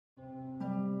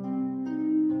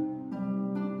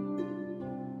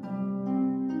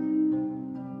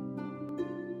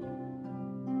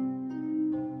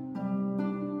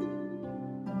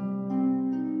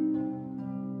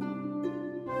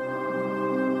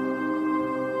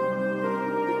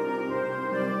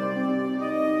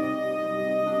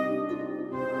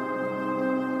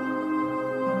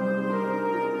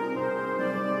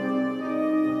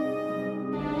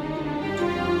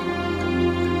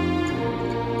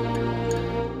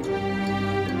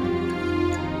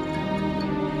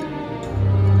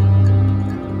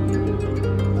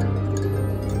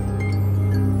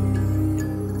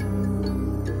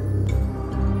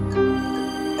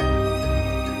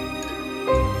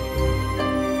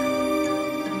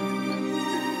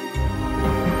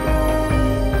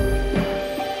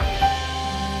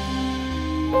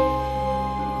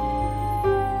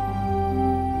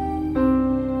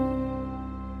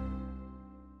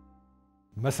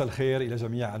مساء الخير إلى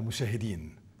جميع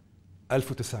المشاهدين.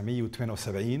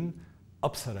 1978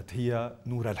 أبصرت هي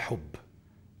نور الحب.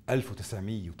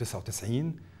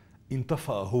 1999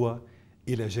 انطفأ هو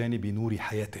إلى جانب نور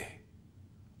حياته.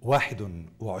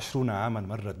 21 عاما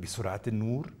مرت بسرعة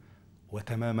النور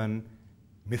وتماما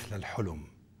مثل الحلم.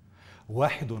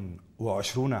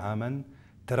 21 عاما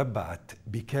تربعت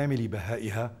بكامل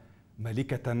بهائها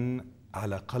ملكة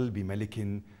على قلب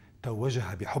ملك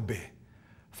توجها بحبه،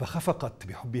 فخفقت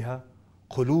بحبها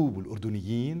قلوب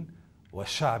الأردنيين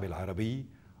والشعب العربي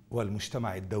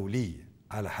والمجتمع الدولي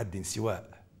على حد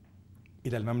سواء.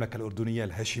 إلى المملكة الأردنية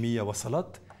الهاشمية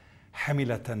وصلت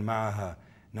حملة معها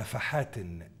نفحات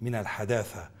من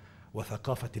الحداثة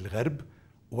وثقافة الغرب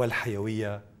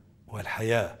والحيوية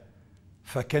والحياة،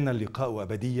 فكان اللقاء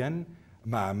أبديا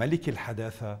مع ملك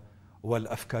الحداثة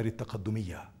والأفكار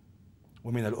التقدمية.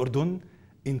 ومن الأردن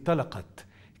انطلقت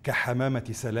كحمامة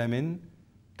سلام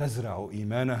تزرع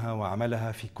إيمانها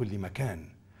وعملها في كل مكان،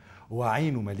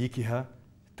 وعين مليكها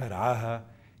ترعاها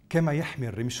كما يحمي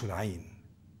الرمش العين،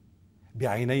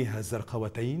 بعينيها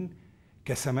الزرقاوتين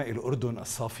كسماء الأردن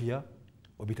الصافية،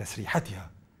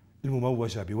 وبتسريحتها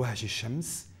المموجة بوهج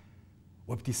الشمس،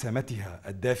 وابتسامتها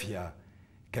الدافئة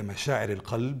كمشاعر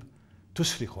القلب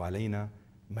تشرق علينا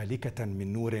ملكة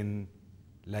من نور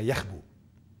لا يخبو.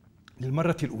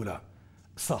 للمرة الأولى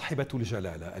صاحبة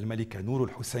الجلالة الملكة نور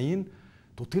الحسين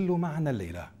تطل معنا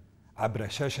الليلة عبر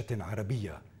شاشة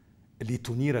عربية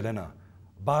لتنير لنا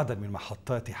بعضا من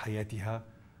محطات حياتها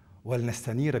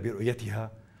ولنستنير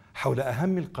برؤيتها حول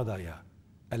أهم القضايا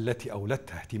التي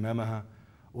أولتها اهتمامها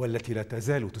والتي لا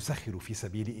تزال تسخر في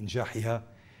سبيل إنجاحها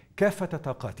كافة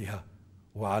طاقاتها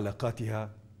وعلاقاتها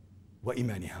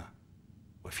وإيمانها.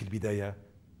 وفي البداية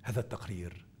هذا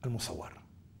التقرير المصور.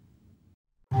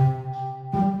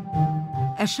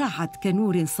 أشعت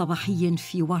كنور صباحي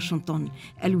في واشنطن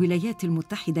الولايات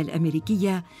المتحدة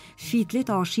الأمريكية في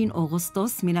 23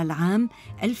 أغسطس من العام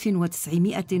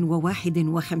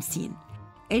 1951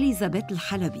 إليزابيث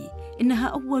الحلبي، إنها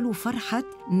أول فرحة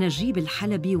نجيب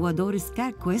الحلبي ودوريس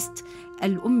كاركويست،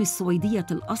 الأم السويدية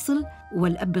الأصل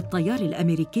والأب الطيار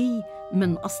الأمريكي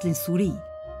من أصل سوري،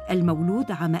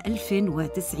 المولود عام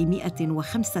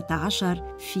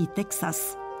 1915 في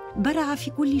تكساس. برع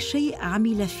في كل شيء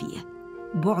عمل فيه.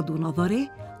 بعد نظره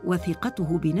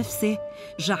وثقته بنفسه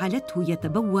جعلته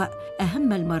يتبوأ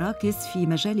أهم المراكز في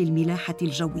مجال الملاحة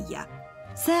الجوية.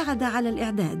 ساعد على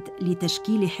الإعداد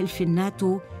لتشكيل حلف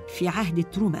الناتو في عهد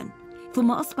ترومان،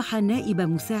 ثم أصبح نائب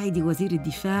مساعد وزير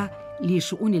الدفاع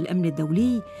لشؤون الأمن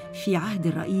الدولي في عهد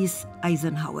الرئيس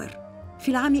أيزنهاور.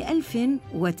 في العام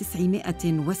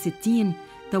 1960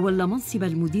 تولى منصب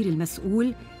المدير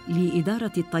المسؤول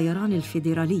لإدارة الطيران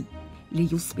الفيدرالي،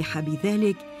 ليصبح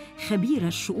بذلك خبير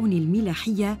الشؤون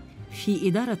الملاحية في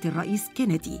إدارة الرئيس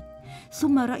كينيدي،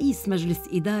 ثم رئيس مجلس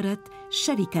إدارة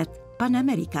شركة بان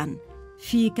أمريكان.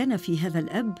 في كنف هذا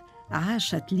الأب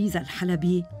عاشت ليزا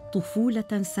الحلبي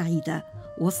طفولة سعيدة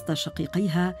وسط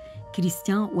شقيقيها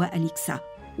كريستيان وأليكسا،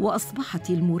 وأصبحت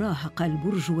المراهقة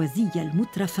البرجوازية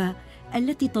المترفة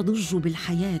التي تضج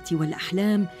بالحياة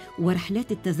والأحلام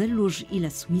ورحلات التزلج إلى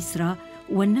سويسرا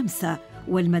والنمسا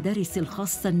والمدارس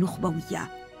الخاصة النخبوية.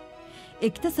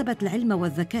 اكتسبت العلم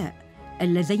والذكاء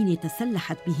اللذين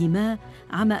تسلحت بهما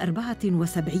عام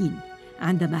 74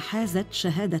 عندما حازت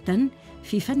شهادة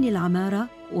في فن العمارة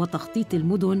وتخطيط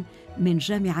المدن من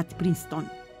جامعة برينستون،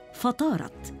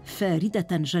 فطارت فاردة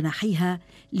جناحيها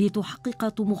لتحقق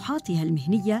طموحاتها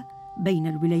المهنية بين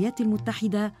الولايات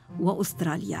المتحدة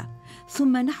وأستراليا،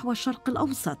 ثم نحو الشرق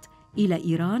الأوسط إلى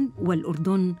إيران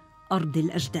والأردن أرض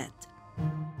الأجداد.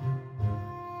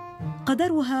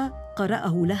 قدرها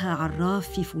قرأه لها عراف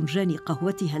في فنجان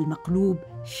قهوتها المقلوب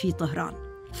في طهران،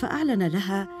 فأعلن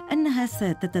لها أنها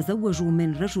ستتزوج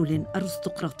من رجل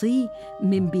أرستقراطي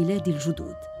من بلاد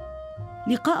الجدود.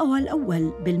 لقاؤها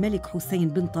الأول بالملك حسين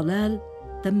بن طلال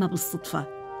تم بالصدفة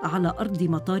على أرض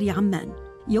مطار عمان.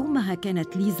 يومها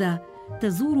كانت ليزا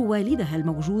تزور والدها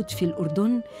الموجود في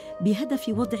الأردن بهدف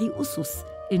وضع أسس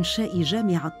إنشاء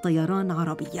جامعة طيران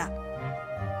عربية.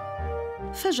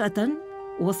 فجأة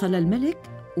وصل الملك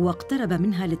واقترب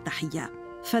منها للتحية،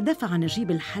 فدفع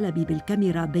نجيب الحلبي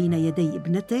بالكاميرا بين يدي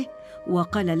ابنته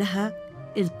وقال لها: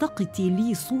 التقطي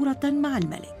لي صورة مع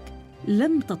الملك.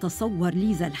 لم تتصور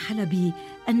ليزا الحلبي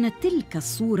أن تلك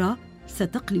الصورة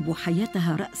ستقلب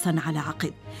حياتها رأساً على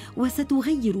عقب،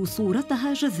 وستغير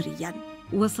صورتها جذرياً،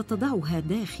 وستضعها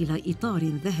داخل إطار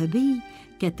ذهبي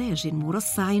كتاج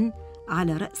مرصع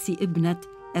على رأس ابنة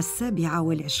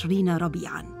 27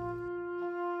 ربيعاً.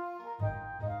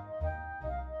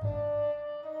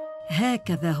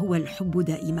 هكذا هو الحب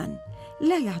دائماً،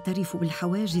 لا يعترف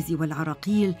بالحواجز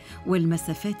والعراقيل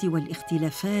والمسافات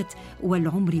والاختلافات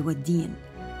والعمر والدين.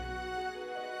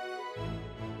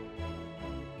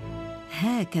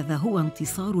 هكذا هو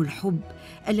انتصار الحب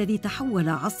الذي تحول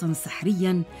عصاً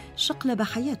سحرياً شقلب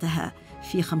حياتها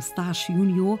في 15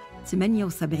 يونيو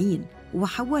 78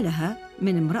 وحولها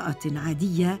من امرأة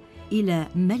عادية إلى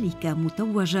ملكة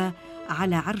متوجة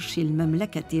على عرش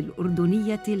المملكة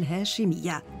الأردنية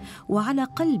الهاشمية وعلى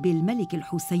قلب الملك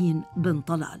الحسين بن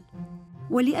طلال.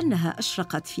 ولأنها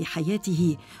أشرقت في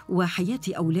حياته وحياة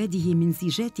أولاده من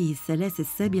زيجاته الثلاث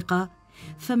السابقة،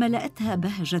 فملأتها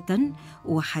بهجة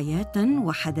وحياة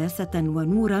وحداثة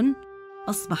ونوراً،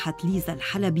 أصبحت ليزا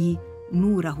الحلبي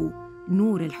نوره،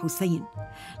 نور الحسين.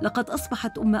 لقد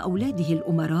أصبحت أم أولاده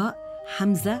الأمراء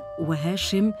حمزة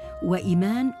وهاشم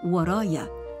وإيمان ورايا،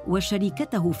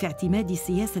 وشريكته في اعتماد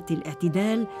سياسة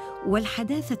الاعتدال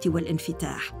والحداثة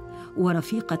والانفتاح،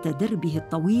 ورفيقة دربه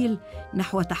الطويل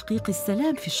نحو تحقيق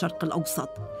السلام في الشرق الأوسط،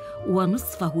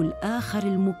 ونصفه الآخر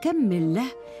المكمل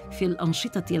له في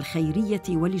الأنشطة الخيرية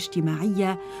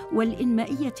والاجتماعية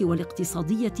والإنمائية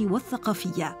والاقتصادية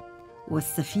والثقافية،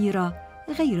 والسفيرة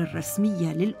غير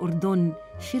الرسمية للأردن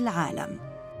في العالم.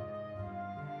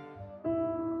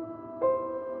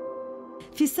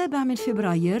 في 7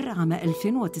 فبراير عام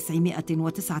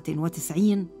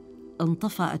 1999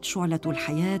 انطفأت شعلة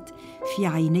الحياة في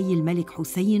عيني الملك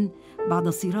حسين بعد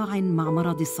صراع مع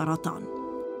مرض السرطان.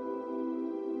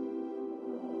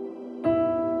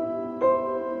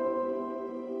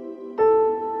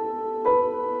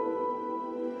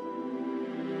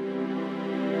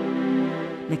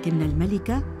 لكن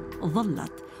الملكة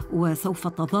ظلت وسوف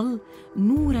تظل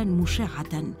نوراً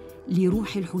مشعة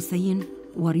لروح الحسين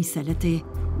ورسالته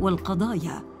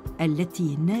والقضايا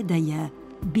التي ناديا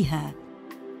بها.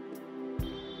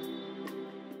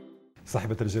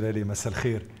 صاحبة الجلالة، مساء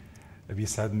الخير.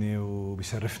 بيسعدني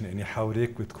وبيشرفني أني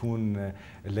حاورك وتكون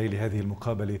الليلة هذه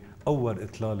المقابلة أول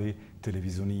إطلالة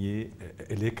تلفزيونية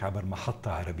إليك عبر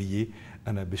محطة عربية.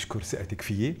 أنا بشكر ثقتك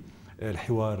فيي.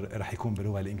 الحوار رح يكون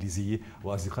باللغة الإنجليزية،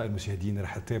 وأصدقاء المشاهدين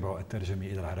رح يتابعوا الترجمة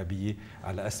إلى العربية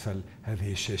على أسفل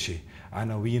هذه الشاشة.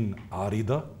 عناوين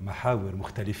عريضة، محاور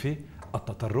مختلفة: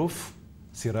 التطرف،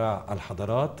 صراع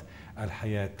الحضارات،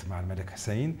 الحياة مع الملك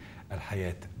حسين،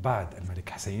 الحياة بعد الملك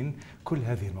حسين. كل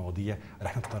هذه المواضيع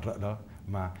رح نتطرق لها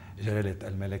مع جلالة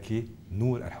الملكة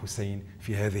نور الحسين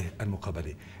في هذه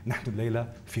المقابلة. نحن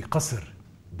الليلة في قصر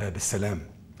باب السلام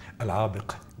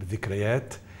العابق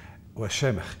بالذكريات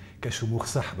والشامخ كشموخ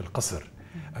صاحب القصر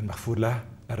المغفور له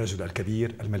الرجل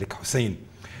الكبير الملك حسين.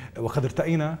 وقد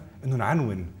ارتأينا أن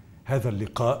نعنون هذا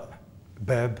اللقاء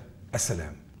باب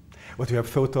السلام. What we have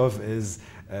thought of is,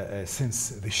 since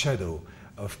the shadow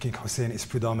of King Hussein is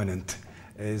predominant,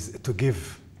 is to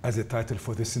give as a title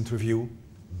for this interview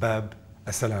Bab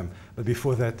As-Salam. But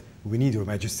before that, we need Your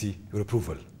Majesty, your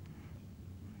approval.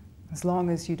 As long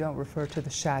as you don't refer to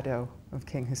the shadow of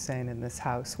King Hussein in this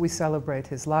house, we celebrate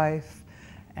his life,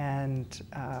 and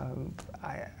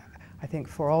I think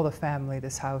for all the family,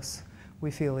 this house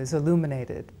we feel is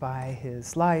illuminated by his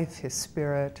life, his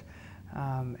spirit,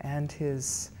 and his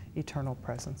eternal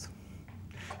presence.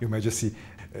 Your Majesty,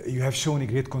 you have shown a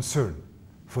great concern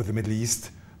for the Middle East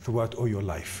throughout all your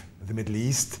life, the Middle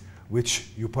East which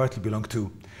you partly belong to.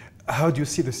 How do you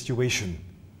see the situation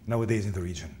nowadays in the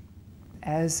region?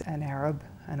 As an Arab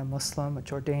and a Muslim, a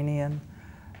Jordanian,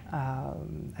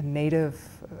 a native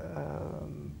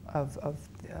of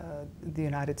the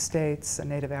United States, a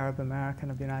native Arab American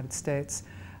of the United States,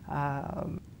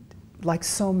 like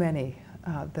so many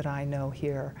that I know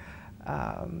here,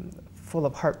 full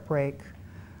of heartbreak,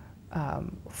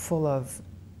 full of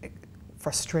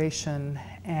frustration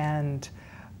and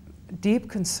deep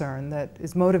concern that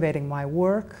is motivating my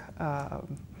work,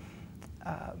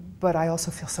 but I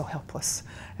also feel so helpless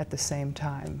at the same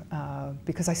time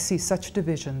because I see such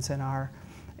divisions in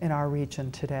our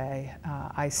region today.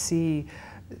 I see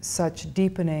such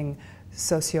deepening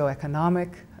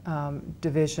socioeconomic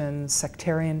divisions,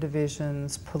 sectarian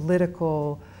divisions,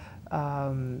 political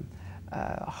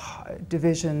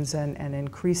divisions, and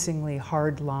increasingly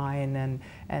hardline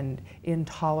and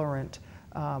intolerant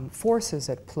forces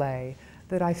at play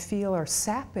that I feel are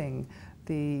sapping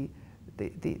the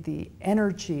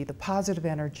energy, the positive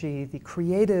energy, the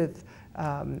creative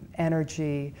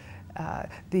energy,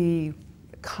 the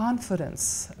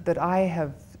confidence that I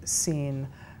have seen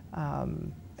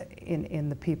in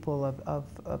the people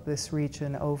of this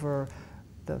region over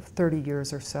the 30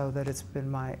 years or so that it's been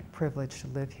my privilege to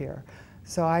live here.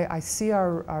 So I see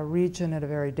our region at a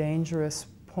very dangerous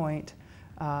point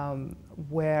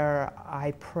where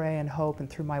I pray and hope, and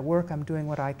through my work I'm doing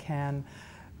what I can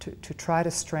to try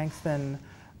to strengthen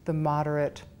the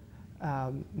moderate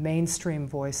mainstream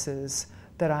voices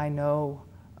that I know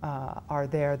are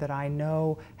there, that I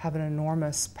know have an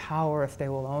enormous power if they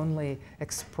will only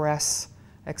express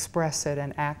it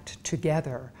and act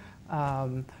together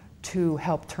to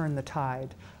help turn the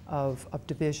tide of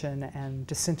division and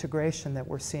disintegration that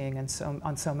we're seeing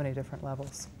on so many different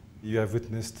levels. You have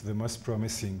witnessed the most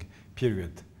promising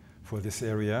period for this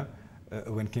area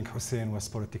when King Hussein was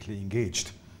politically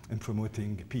engaged in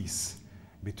promoting peace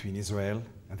between Israel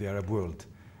and the Arab world.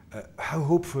 How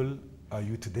hopeful are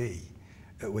you today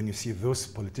when you see those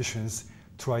politicians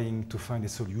trying to find a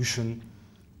solution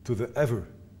to the ever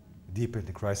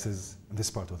deepening crisis in this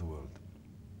part of the world?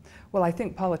 Well, I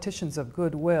think politicians of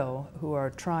goodwill who are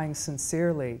trying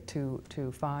sincerely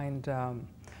to find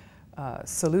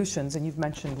solutions, and you've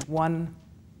mentioned one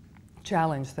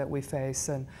challenge that we face,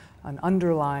 an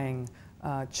underlying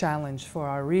challenge for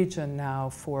our region now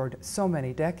for so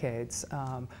many decades,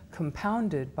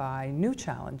 compounded by new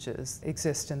challenges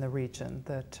exist in the region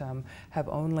that have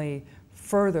only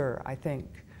further, I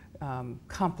think,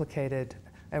 complicated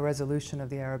a resolution of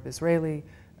the Arab-Israeli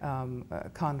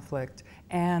conflict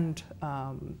and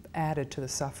added to the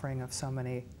suffering of so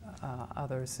many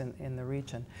others in the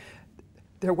region.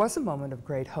 There was a moment of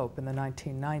great hope in the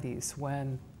 1990s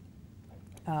when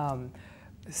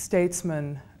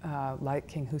statesmen like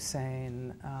King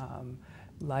Hussein,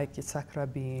 like Yitzhak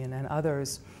Rabin and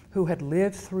others who had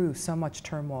lived through so much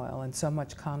turmoil and so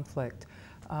much conflict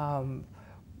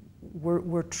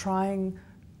were trying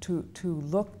to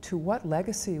look to what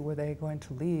legacy were they going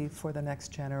to leave for the next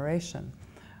generation.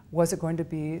 Was it going to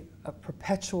be a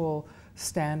perpetual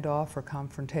standoff or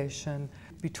confrontation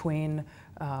between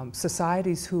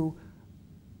societies who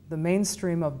the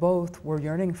mainstream of both were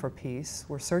yearning for peace,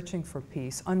 were searching for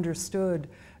peace, understood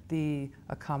the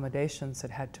accommodations that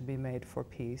had to be made for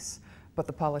peace, but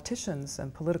the politicians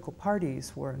and political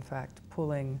parties were in fact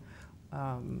pulling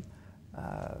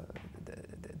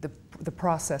the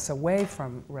process away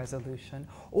from resolution?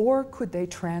 Or could they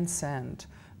transcend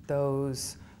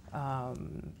those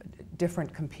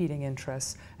different competing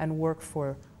interests and work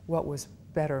for what was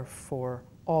better for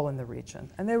all in the region?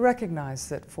 And they recognized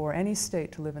that for any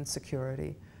state to live in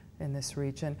security in this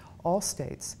region, all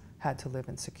states had to live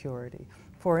in security.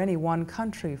 For any one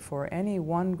country, for any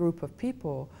one group of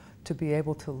people to be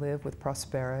able to live with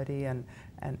prosperity and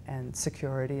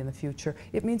security in the future,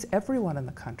 it means everyone in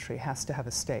the country has to have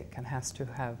a stake and has to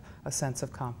have a sense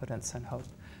of confidence and hope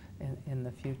in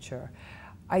the future.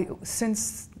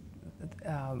 Since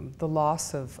the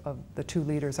loss of the two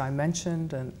leaders I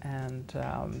mentioned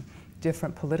and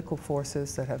different political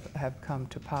forces that have come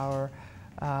to power,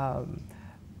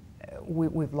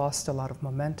 we've lost a lot of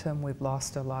momentum, we've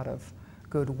lost a lot of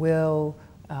goodwill.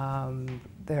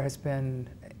 There has been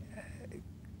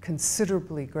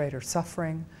considerably greater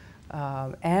suffering,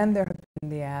 and there have been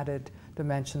the added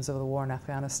dimensions of the war in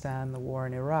Afghanistan, the war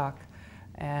in Iraq,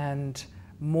 and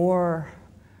more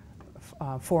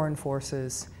foreign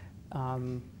forces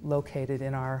located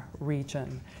in our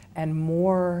region, and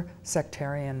more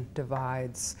sectarian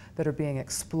divides that are being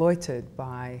exploited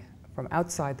from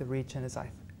outside the region,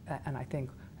 and I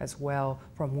think as well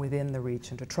from within the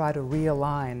region, to try to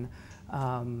realign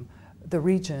the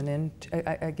region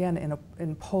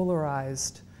in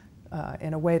polarized,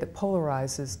 in a way that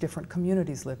polarizes different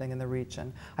communities living in the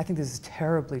region. I think this is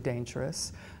terribly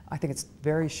dangerous. I think it's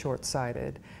very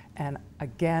short-sighted. And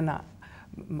again,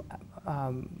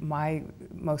 my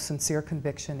most sincere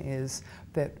conviction is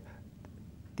that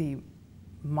the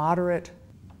moderate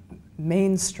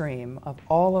mainstream of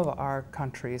all of our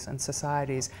countries and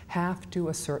societies have to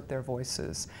assert their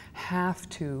voices, have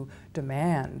to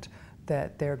demand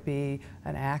that there be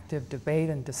an active debate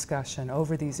and discussion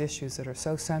over these issues that are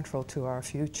so central to our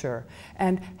future,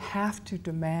 and have to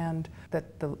demand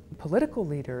that the political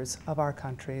leaders of our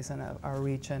countries and of our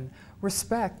region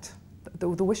respect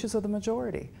the wishes of the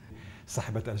majority.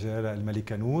 صاحبة الجلالة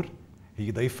الملكة نور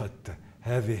هي ضيفة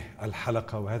هذه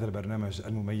الحلقة وهذا البرنامج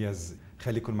المميز.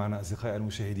 خليكن معنا أصدقائي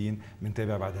المشاهدين،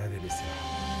 منتابع بعد هذه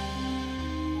الاستراحة.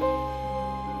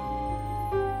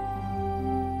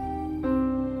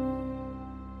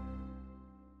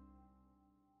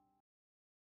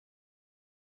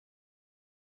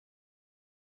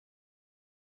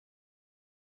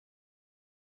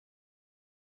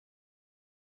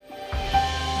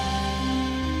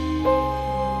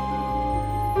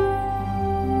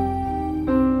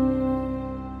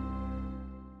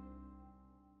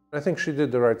 I think she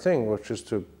did the right thing, which is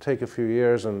to take a few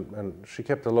years, and she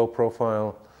kept a low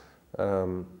profile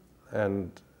and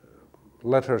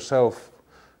let herself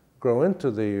grow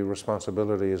into the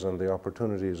responsibilities and the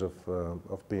opportunities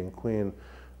of being queen,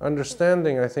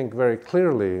 understanding, I think, very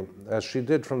clearly, as she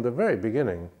did from the very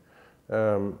beginning,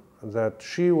 that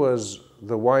she was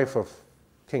the wife of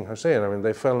King Hussein. I mean,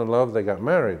 they fell in love, they got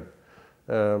married.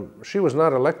 She was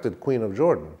not elected Queen of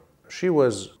Jordan. She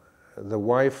was the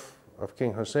wife of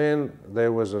King Hussein.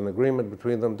 There was an agreement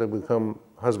between them to become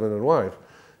husband and wife.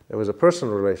 It was a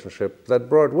personal relationship that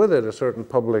brought with it a certain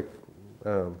public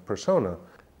persona.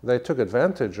 They took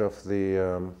advantage of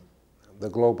the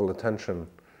global attention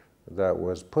that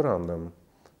was put on them,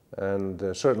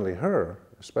 and certainly her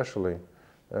especially,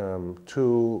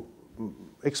 to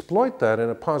exploit that in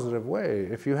a positive way.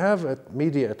 If you have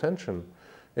media attention,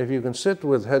 if you can sit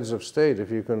with heads of state,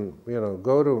 if you can,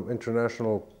 go to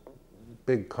international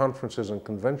big conferences and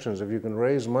conventions, if you can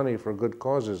raise money for good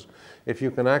causes, if you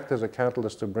can act as a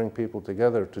catalyst to bring people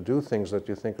together to do things that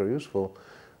you think are useful,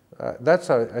 that's,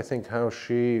 I think, how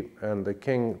she and the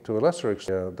king, to a lesser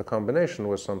extent, the combination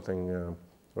was something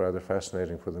rather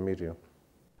fascinating for the media.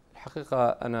 الحقيقة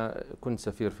أنا كنت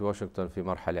سفير في واشنطن في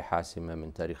مرحلة حاسمة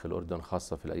من تاريخ الأردن،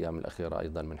 خاصة في الأيام الأخيرة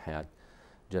أيضا من حياة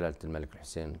جلالة الملك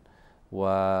الحسين،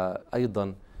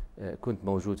 وأيضا كنت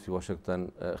موجود في واشنطن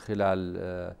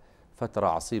خلال فترة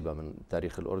عصيبة من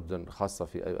تاريخ الأردن، خاصة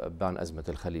في أبان أزمة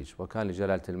الخليج، وكان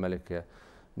لجلالة الملكة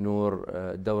نور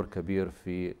دور كبير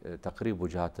في تقريب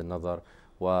وجهات النظر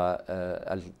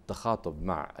والتخاطب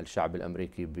مع الشعب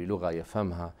الأمريكي بلغة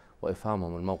يفهمها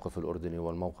وإفهامهم الموقف الأردني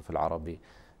والموقف العربي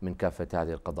من كافة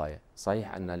هذه القضايا.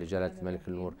 صحيح أن لجلالة الملك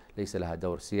نور ليس لها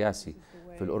دور سياسي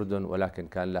في الأردن، ولكن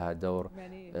كان لها دور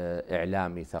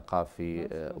إعلامي ثقافي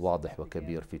واضح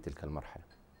وكبير في تلك المرحلة.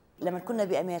 لما كنا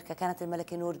بأمريكا كانت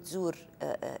الملكة نور تزور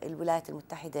الولايات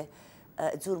المتحدة،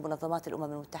 تزور منظمات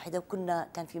الأمم المتحدة،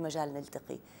 كان في مجال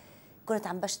نلتقي. كنت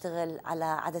عم بشتغل على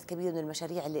عدد كبير من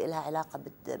المشاريع اللي لها علاقة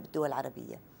بالدول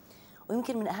العربية،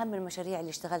 ويمكن من أهم المشاريع اللي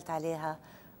اشتغلت عليها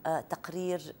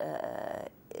تقرير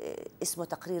اسمه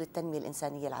تقرير التنمية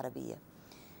الإنسانية العربية.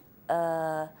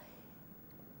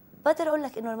 بقدر أقول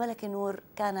لك إنه الملكة نور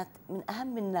كانت من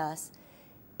أهم الناس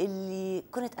اللي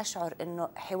كنت أشعر إنه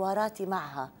حواراتي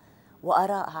معها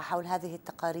وآرائها حول هذه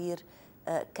التقارير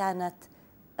كانت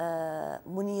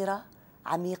منيرة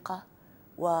عميقة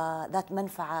وذات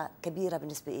منفعة كبيرة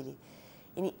بالنسبة إلي.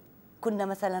 يعني كنا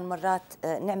مثلا مرات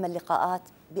نعمل لقاءات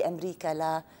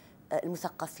بأمريكا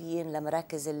للمثقفين،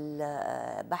 لمراكز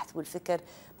البحث والفكر،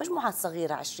 مجموعات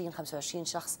صغيرة 20-25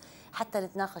 شخص، حتى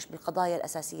نتناقش بالقضايا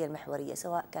الأساسية المحورية،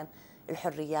 سواء كان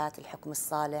الحريات، الحكم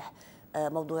الصالح،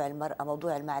 موضوع المرأة،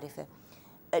 موضوع المعرفة.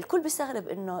 الكل بيستغرب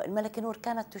إنه الملكة نور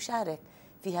كانت تشارك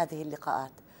في هذه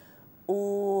اللقاءات،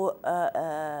 وكانت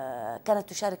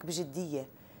تشارك بجدية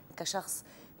كشخص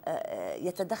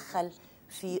يتدخل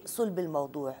في صلب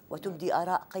الموضوع وتبدي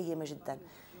آراء قيمة جدا.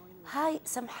 هاي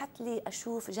سمحت لي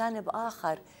أشوف جانب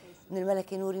آخر من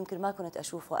الملكة نور يمكن ما كنت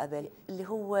أشوفه قبل، اللي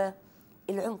هو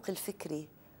العمق الفكري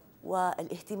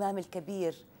والاهتمام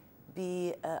الكبير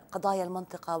بقضايا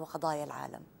المنطقة وقضايا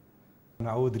العالم.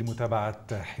 نعود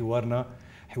لمتابعة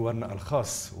حوارنا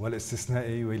الخاص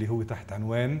والاستثنائي، واللي هو تحت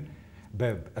عنوان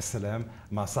باب السلام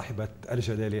مع صاحبة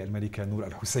الجلالة الملكة نور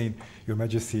Al Hussein. Your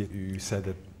Majesty, you said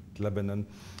that Lebanon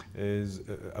is,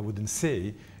 I wouldn't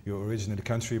say your original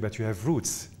country, but you have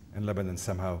roots in Lebanon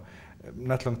somehow.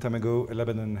 Not long time ago,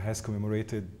 Lebanon has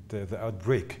commemorated the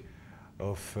outbreak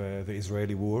of the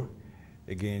Israeli war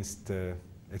against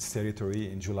its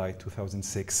territory in July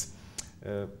 2006.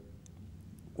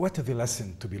 What are the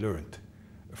lessons to be learned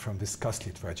from this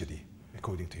costly tragedy,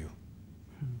 according to you?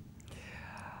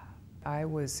 I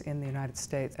was in the United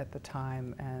States at the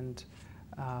time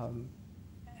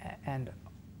and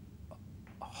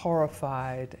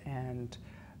horrified and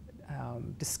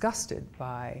disgusted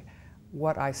by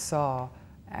what I saw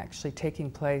actually taking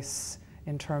place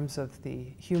in terms of the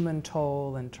human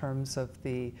toll, in terms of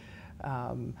the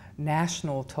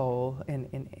national toll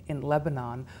in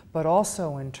Lebanon, but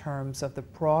also in terms of the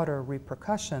broader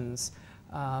repercussions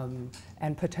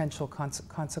and potential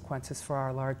consequences for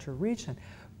our larger region,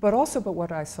 but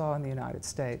what I saw in the United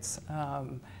States.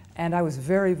 And I was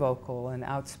very vocal and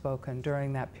outspoken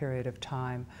during that period of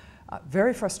time,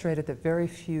 very frustrated that very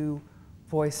few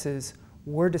voices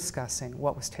were discussing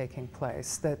what was taking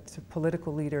place, that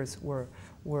political leaders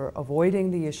were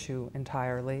avoiding the issue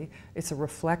entirely. It's a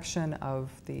reflection of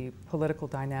the political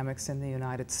dynamics in the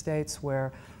United States, where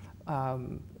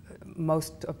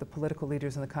most of the political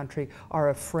leaders in the country are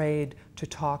afraid to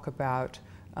talk about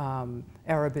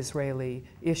Arab-Israeli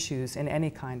issues in any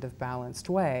kind of balanced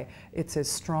way. It's as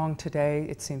strong today,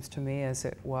 it seems to me, as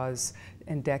it was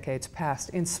in decades past,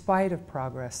 in spite of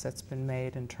progress that's been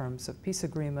made in terms of peace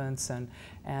agreements and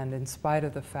in spite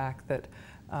of the fact that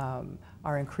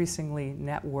our increasingly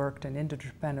networked and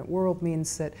interdependent world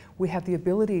means that we have the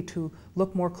ability to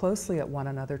look more closely at one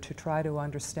another, to try to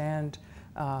understand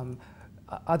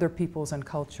other peoples and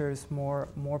cultures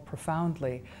more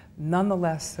profoundly.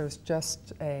 Nonetheless, there's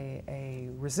just a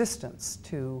resistance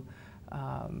to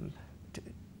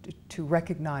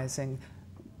recognizing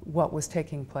what was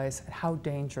taking place and how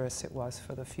dangerous it was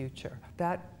for the future.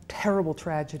 That terrible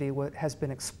tragedy has been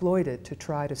exploited to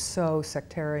try to sow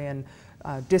sectarian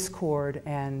discord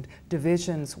and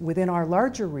divisions within our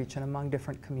larger region among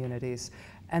different communities.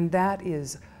 And that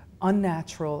is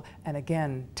unnatural and,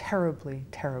 again, terribly,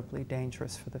 terribly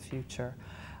dangerous for the future.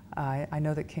 I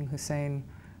know that King Hussein,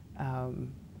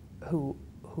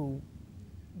 who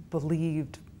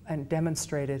believed and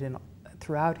demonstrated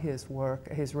throughout his work,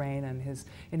 his reign, and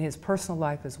in his personal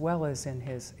life as well as in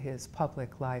his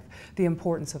public life, the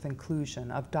importance of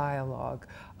inclusion, of dialogue,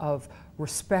 of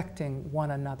respecting one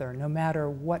another, no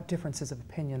matter what differences of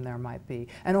opinion there might be.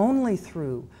 And only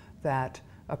through that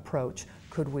approach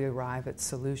could we arrive at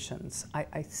solutions.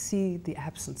 I see the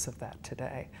absence of that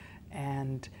today,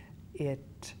 and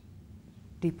it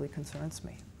deeply concerns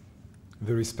me.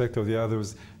 The respect of the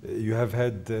others. You have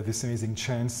had this amazing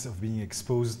chance of being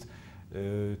exposed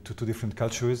to two different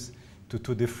cultures, to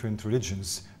two different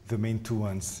religions, the main two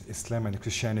ones, Islam and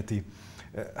Christianity.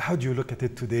 How do you look at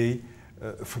it today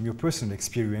from your personal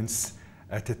experience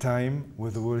at a time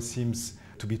where the world seems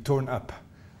to be torn up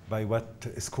by what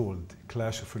is called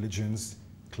clash of religions,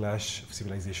 clash of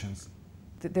civilizations?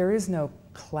 There is no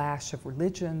clash of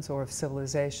religions or of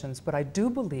civilizations, but I do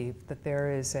believe that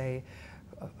there is a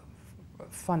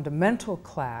fundamental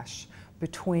clash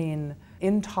between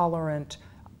intolerant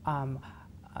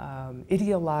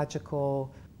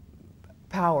ideological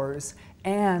powers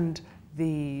and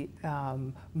the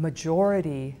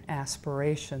majority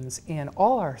aspirations in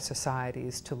all our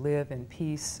societies to live in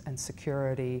peace and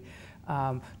security,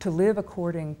 to live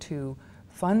according to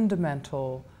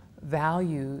fundamental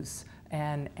values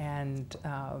and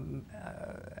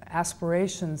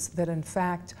aspirations that in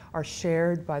fact are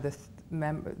shared by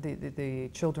the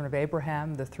children of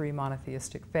Abraham, the three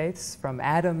monotheistic faiths, from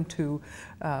Adam to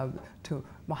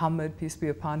Muhammad, peace be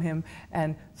upon him,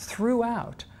 and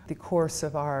throughout the course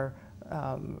of the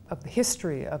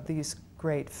history of these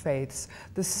great faiths,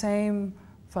 the same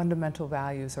fundamental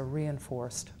values are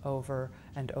reinforced over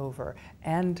and over.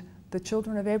 And the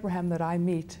children of Abraham that I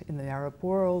meet in the Arab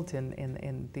world,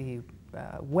 in the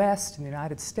West, in the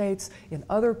United States, in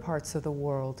other parts of the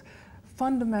world,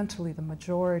 fundamentally the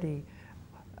majority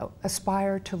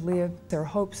aspire to live, their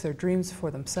hopes, their dreams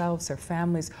for themselves, their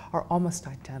families are almost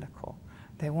identical.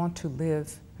 They want to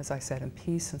live, as I said, in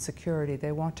peace and security.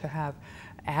 They want to have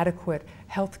adequate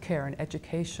health care and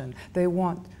education. They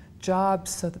want jobs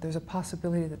so that there's a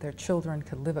possibility that their children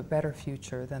could live a better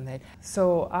future than they.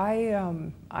 So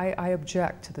I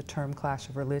object to the term clash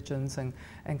of religions and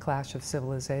clash of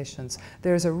civilizations.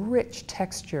 There's a rich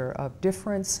texture of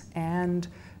difference and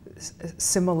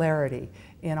similarity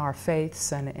in our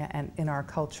faiths and in our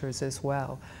cultures as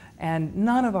well. And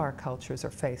none of our cultures or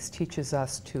faiths teaches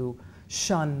us to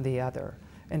shun the other.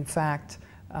 In fact,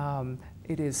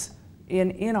 it is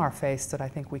in our faiths that I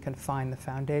think we can find the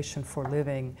foundation for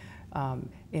living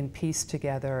in peace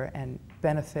together and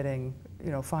benefiting,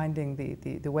 finding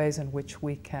the ways in which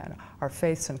our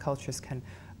faiths and cultures can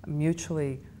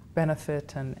mutually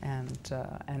benefit and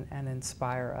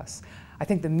inspire us. I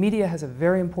think the media has a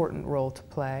very important role to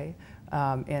play,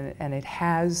 and it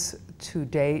has to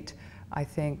date, I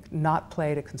think, not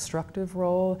played a constructive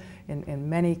role. In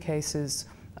many cases,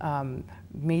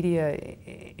 media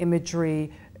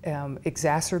imagery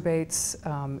exacerbates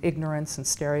ignorance and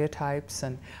stereotypes.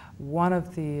 And one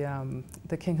of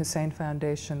the King Hussein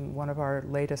Foundation, one of our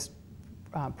latest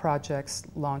projects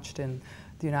launched in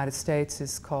the United States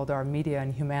is called our Media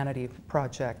and Humanity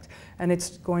Project, and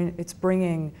it's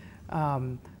bringing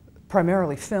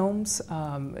primarily films.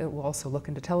 It will also look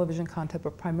into television content,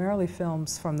 but primarily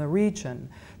films from the region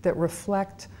that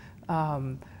reflect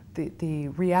the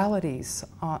realities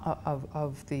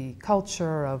of the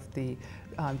culture of the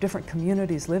different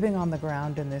communities living on the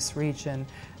ground in this region,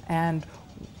 and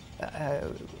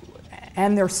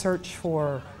their search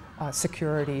for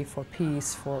security, for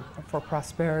peace, for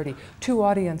prosperity, to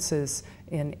audiences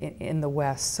in the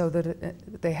West, so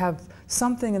that they have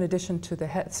something in addition to the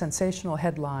sensational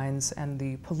headlines and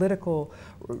the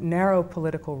narrow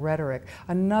political rhetoric,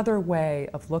 another way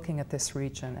of looking at this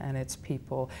region and its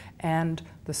people and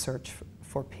the search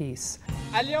for peace.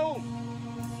 اليوم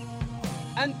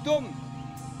أنتم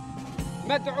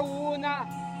مدعوون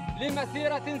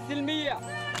لمسيرة سلمية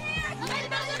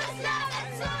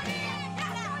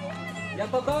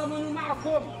يتضامن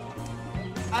معكم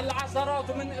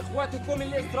العشرات من إخواتكم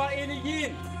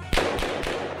الإسرائيليين.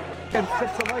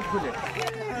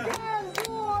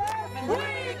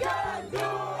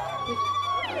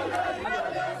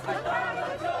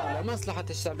 لمصلحة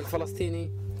الشعب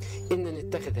الفلسطيني إن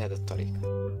نتخذ هذا الطريق.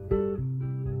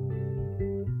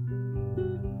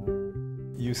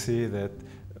 You say that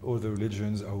all the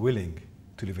religions are willing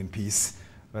to live in peace,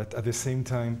 but at the same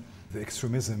time, the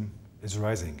extremism is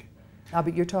rising.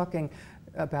 But you're talking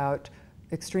about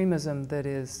extremism that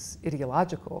is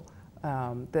ideological.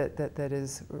 That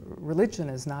is, religion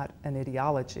is not an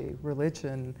ideology.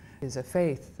 Religion is a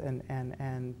faith and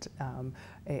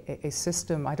a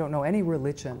system. I don't know any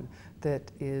religion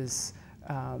that is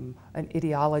an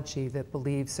ideology that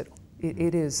believes that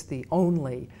it is the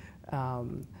only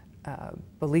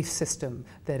belief system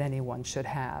that anyone should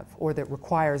have, or that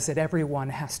requires that everyone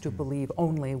has to believe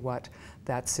only what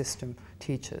that system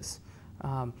teaches.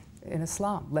 In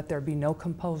Islam, let there be no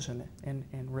compulsion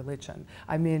in religion.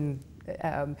 I mean,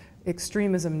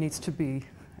 extremism needs to be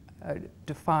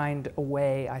defined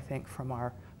away, I think, from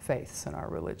our faiths and our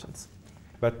religions.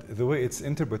 But the way it's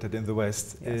interpreted in the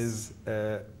West Yes. is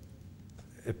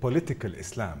a political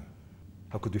Islam.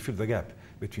 How could you fill the gap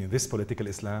between this political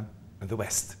Islam and the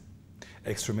West?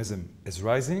 Extremism is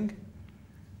rising.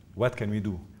 What can we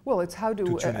do? Well, it's how to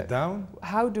tune it down?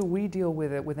 How do we deal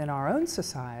with it within our own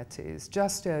societies?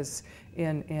 Just as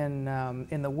in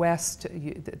the West,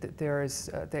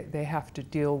 they have to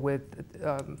deal with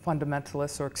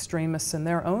fundamentalists or extremists in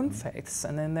their own faiths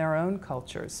and in their own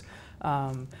cultures.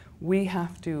 We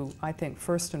have to, I think,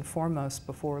 first and foremost,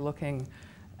 before looking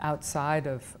outside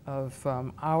of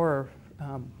our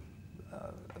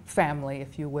family,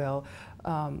 if you will,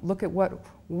 look at what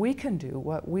we can do,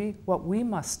 what we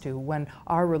must do when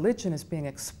our religion is being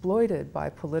exploited by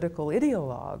political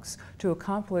ideologues to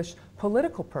accomplish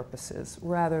political purposes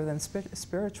rather than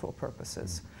spiritual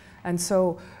purposes. And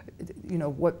so, you know,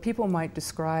 what people might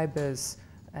describe as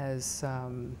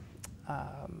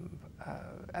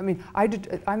I mean,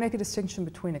 I make a distinction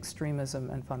between extremism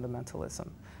and fundamentalism,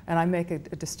 and I make a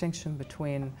distinction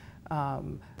between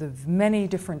the many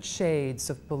different shades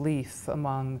of belief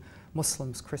among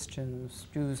Muslims, Christians,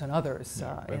 Jews, and others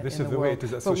in the world.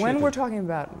 But when we're talking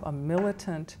about a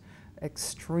militant,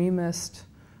 extremist,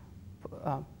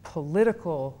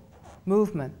 political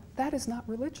movement, that is not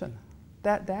religion.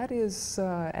 That is,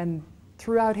 and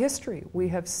throughout history, we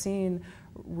have seen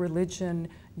religion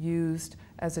used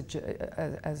as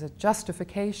a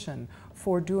justification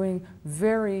for doing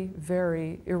very,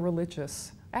 very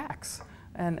irreligious acts.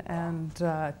 And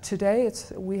today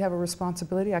we have a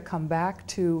responsibility. I come back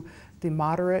to the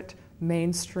moderate,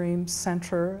 mainstream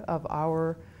center of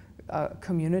our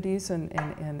communities in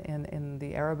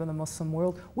the Arab and the Muslim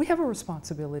world. We have a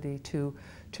responsibility to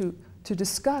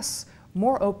discuss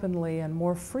more openly and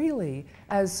more freely,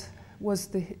 as was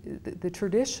the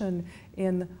tradition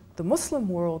in the Muslim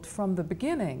world from the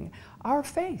beginning, our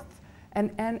faith,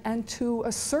 and to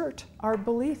assert our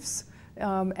beliefs,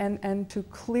 and to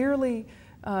clearly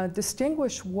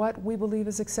distinguish what we believe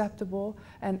is acceptable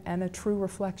and a true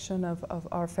reflection of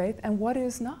our faith and what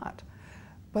is not.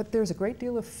 But there's a great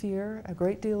deal of fear, a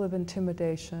great deal of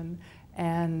intimidation,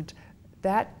 and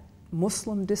that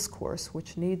Muslim discourse,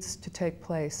 which needs to take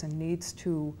place and needs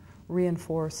to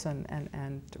reinforce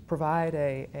and to provide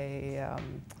a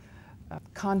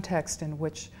context in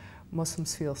which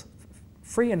Muslims feel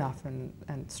free enough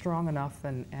and strong enough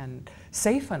and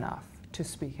safe enough to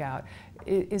speak out,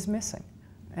 is missing.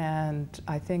 And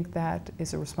I think that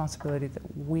is a responsibility that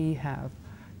we have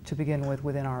to begin with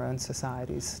within our own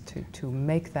societies to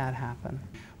make that happen.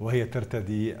 وهي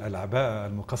ترتدي العباءة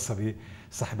المقصبة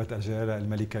صاحبة الجلالة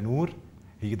الملكة نور،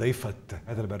 هي ضيفة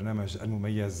هذا البرنامج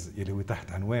المميز يلي هو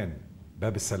تحت عنوان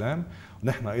باب السلام،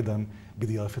 ونحن أيضا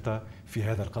بضيافتها في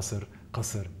هذا القصر،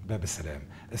 قصر باب السلام.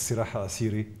 استراحة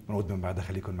قصيرة ونعود من بعدها.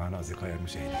 خليكم معنا أصدقائي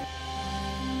المشاهدين.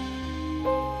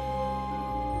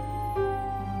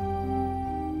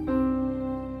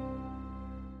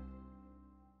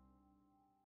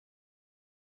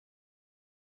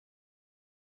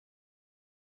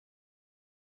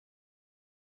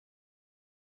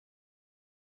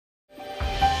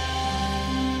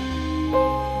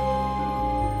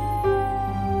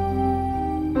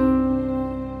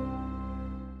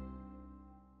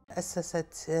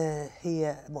 أسست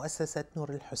هي مؤسسة نور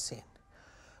الحسين،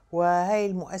 وهي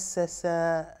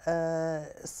المؤسسة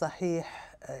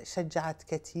صحيح شجعت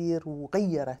كثير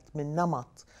وغيرت من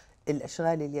نمط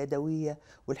الأشغال اليدوية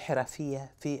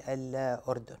والحرفية في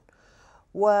الأردن،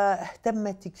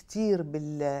 واهتمت كثير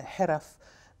بالحرف،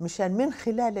 مشان من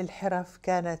خلال الحرف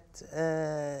كانت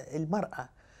المرأة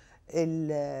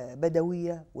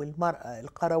البدوية والمرأة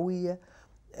القروية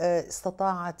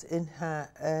استطاعت إنها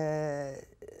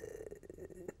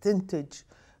تنتج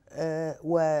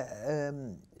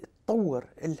وتطور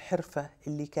الحرفة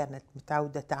اللي كانت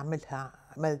متعودة تعملها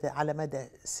على مدى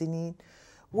سنين،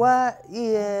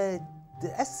 وتأسس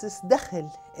دخل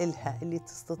إلها اللي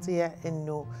تستطيع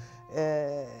إنه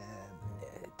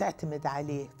تعتمد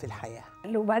عليه في الحياة.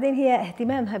 وبعدين هي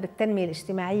اهتمامها بالتنمية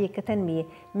الاجتماعية كتنمية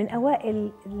من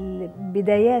أوائل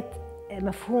بدايات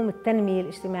مفهوم التنمية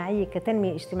الاجتماعية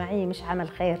كتنمية اجتماعية مش عمل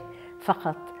خير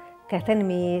فقط،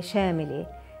 كتنمية شاملة.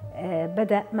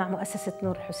 بدأ مع مؤسسة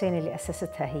نور الحسين اللي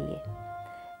أسستها هي.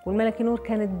 والملكة نور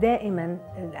كانت دائما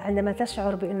عندما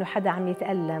تشعر بأنه حدا عم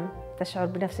يتألم تشعر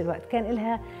بنفس الوقت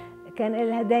كان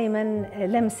لها دائما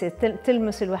لمسة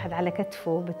تلمس الواحد على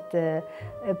كتفه،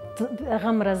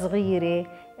 غمرة صغيرة.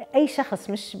 أي شخص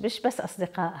مش بس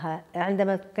أصدقائها،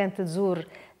 عندما كانت تزور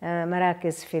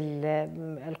مراكز في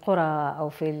القرى أو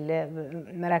في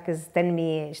مراكز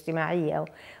تنمية اجتماعية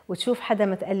وتشوف حدا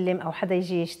متألم أو حدا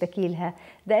يجي يشتكي لها،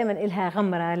 دائما إلها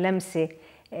غمرة لمسة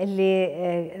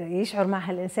اللي يشعر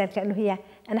معها الإنسان كأنه هي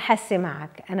أنا حاسة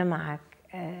معك، أنا معك،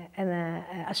 أنا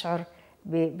أشعر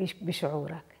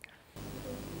بشعورك.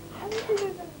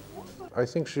 I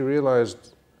think she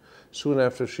realized soon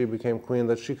after she became queen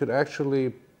that she could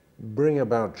actually bring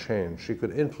about change. She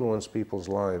could influence people's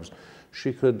lives.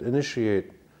 She could initiate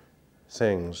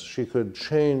things. She could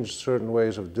change certain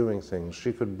ways of doing things.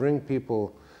 She could bring people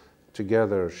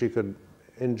together. She could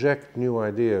inject new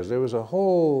ideas. There was a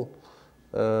whole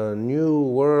new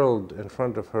world in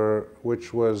front of her, which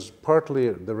was partly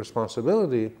the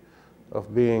responsibility of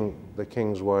being the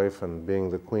king's wife and being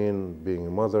the queen, being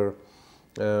a mother.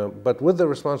 But with the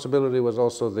responsibility was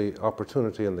also the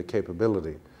opportunity and the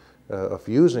capability of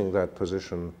using that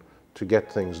position to get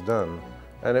things done.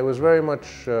 And it was very much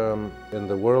in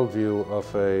the worldview of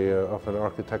an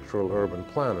architectural urban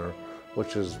planner,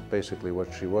 which is basically what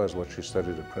she was, what she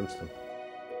studied at Princeton.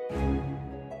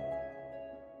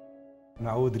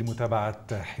 نعود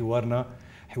لمتابعة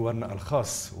حوارنا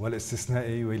الخاص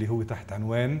والاستثنائي واللي هو تحت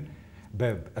عنوان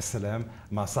باب السلام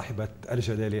مع صاحبة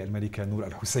الجلالة الملكة نور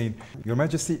الحسين. Your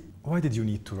Majesty, why did you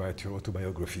need to write your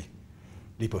autobiography,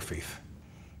 Leap of Faith?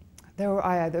 There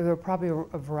were probably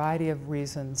a variety of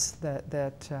reasons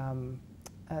that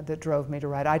drove me to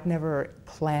write. I'd never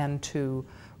planned to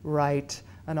write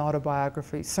an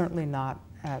autobiography, certainly not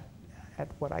at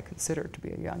what I consider to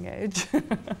be a young age.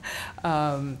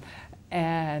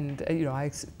 And you know, I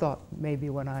thought maybe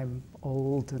when I'm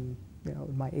old and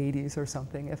in my 80s or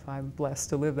something, if I'm blessed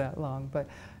to live that long. But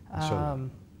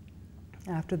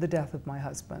after the death of my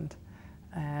husband,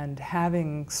 and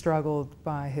having struggled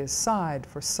by his side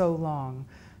for so long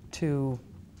to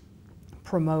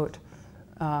promote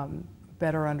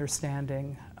better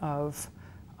understanding of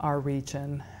our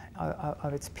region,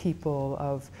 of its people,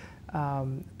 of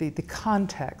the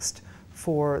context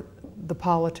for the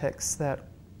politics that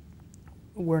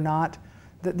we're not,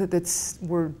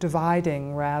 we're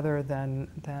dividing rather than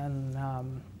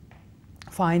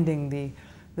finding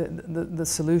the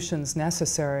solutions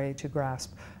necessary to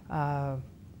grasp.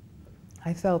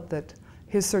 I felt that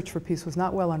his search for peace was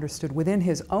not well understood within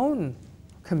his own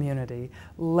community,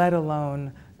 let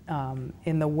alone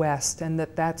in the West, and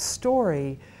that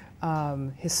story,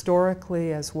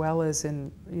 historically as well as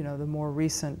in the more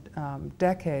recent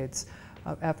decades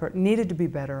of effort, needed to be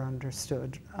better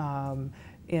understood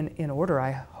in order,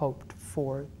 I hoped,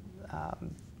 for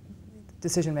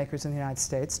decision makers in the United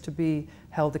States to be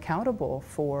held accountable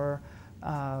for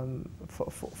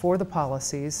the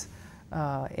policies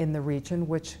in the region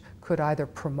which could either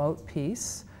promote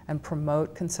peace and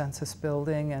promote consensus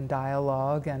building and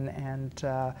dialogue and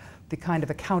the kind of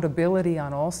accountability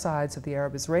on all sides of the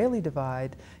Arab-Israeli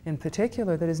divide in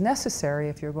particular that is necessary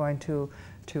if you're going to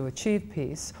achieve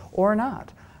peace or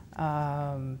not.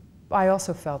 I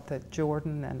also felt that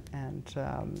Jordan and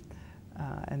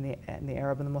the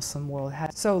Arab and the Muslim world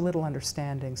had so little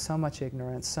understanding, so much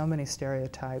ignorance, so many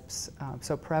stereotypes,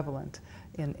 so prevalent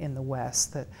in the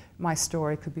West, that my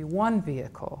story could be one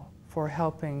vehicle for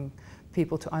helping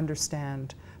people to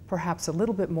understand perhaps a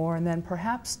little bit more, and then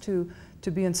perhaps to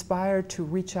be inspired to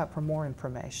reach out for more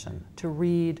information, to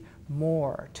read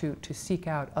more, to seek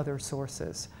out other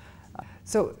sources.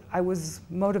 So I was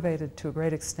motivated to a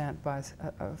great extent by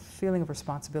a feeling of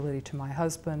responsibility to my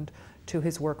husband, to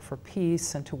his work for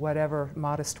peace, and to whatever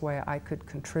modest way I could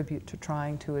contribute to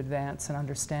trying to advance an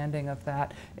understanding of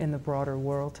that in the broader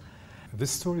world.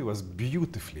 This story was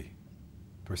beautifully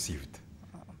perceived.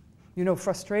 You know,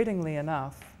 frustratingly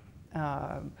enough,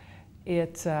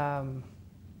 it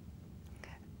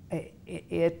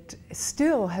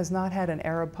still has not had an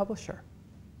Arab publisher.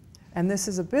 And this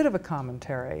is a bit of a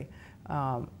commentary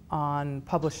on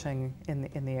publishing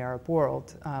in the Arab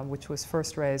world, which was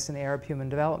first raised in the Arab Human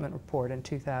Development Report in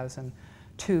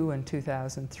 2002 and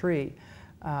 2003,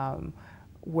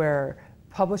 where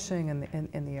publishing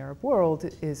in the Arab world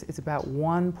is about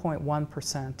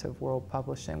 1.1% of world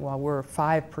publishing, while we're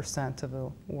 5% of the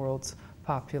world's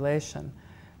population.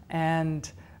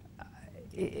 And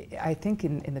I think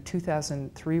in the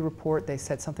 2003 report they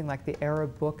said something like the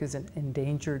Arab book is an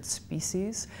endangered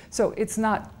species. So it's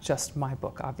not just my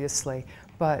book, obviously,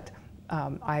 but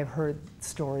I've heard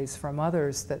stories from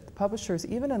others that the publishers,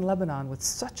 even in Lebanon, with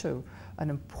such an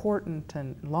important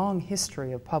and long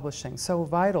history of publishing, so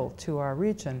vital to our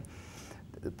region,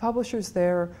 the publishers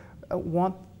there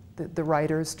want the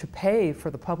writers to pay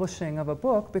for the publishing of a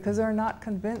book because they're not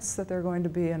convinced that there are going to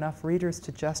be enough readers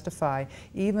to justify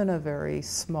even a very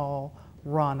small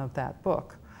run of that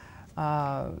book.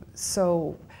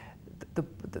 So the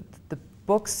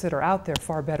books that are out there,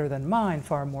 far better than mine,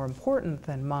 far more important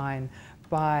than mine,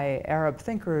 by Arab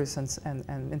thinkers and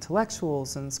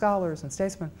intellectuals and scholars and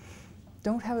statesmen,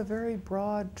 don't have a very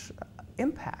broad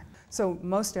impact. So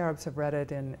most Arabs have read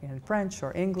it in French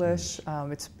or English.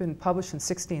 It's been published in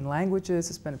 16 languages.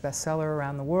 It's been a bestseller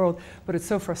around the world. But it's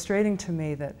so frustrating to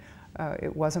me that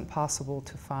it wasn't possible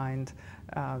to find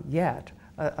yet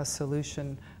a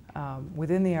solution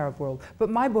within the Arab world. But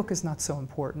my book is not so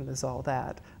important as all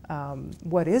that.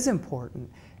 What is important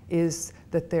is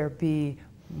that there be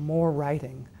more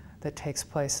writing that takes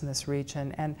place in this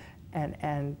region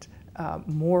and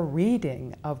more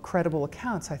reading of credible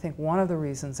accounts. I think one of the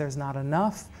reasons there's not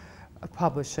enough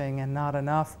publishing and not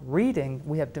enough reading,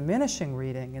 we have diminishing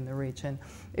reading in the region,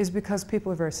 is because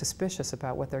people are very suspicious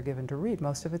about what they're given to read.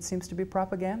 Most of it seems to be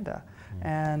propaganda.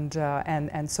 And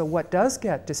so what does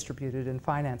get distributed and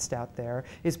financed out there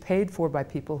is paid for by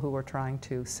people who are trying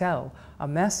to sell a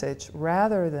message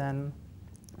rather than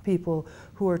people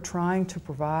who are trying to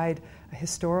provide a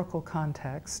historical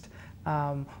context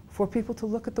for people to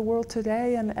look at the world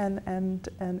today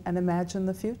and imagine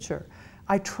the future.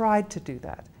 I tried to do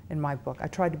that in my book. I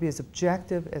tried to be as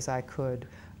objective as I could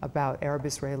about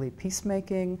Arab-Israeli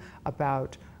peacemaking,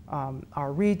 about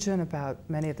our region, about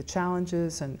many of the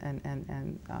challenges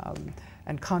and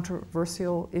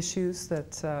controversial issues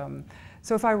that.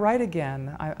 So if I write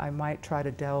again, I might try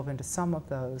to delve into some of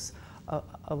those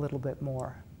a little bit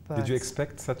more. But did you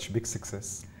expect such big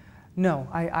success? No,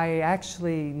 I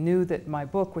actually knew that my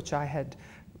book, which I had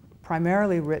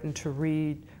primarily written to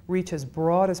reach as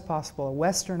broad as possible a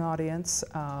Western audience,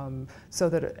 so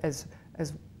that as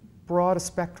broad a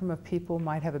spectrum of people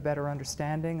might have a better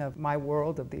understanding of my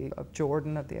world, of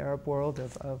Jordan, of the Arab world,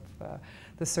 of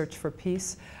the search for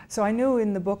peace. So I knew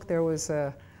in the book there was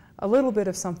a little bit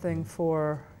of something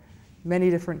for many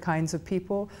different kinds of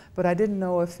people, but I didn't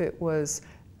know if it was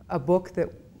a book that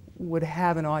would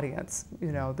have an audience,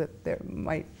 you know, that there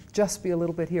might just be a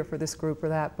little bit here for this group or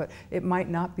that, but it might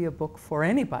not be a book for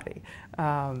anybody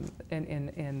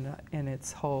in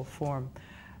its whole form.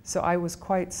 So I was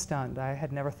quite stunned. I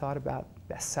had never thought about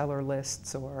bestseller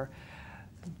lists or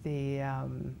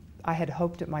I had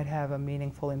hoped it might have a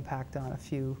meaningful impact on a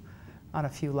few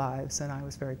lives, and I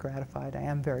was very gratified. I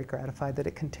am very gratified that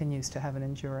it continues to have an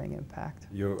enduring impact.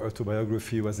 Your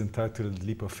autobiography was entitled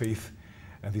Leap of Faith,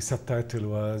 and the subtitle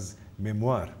was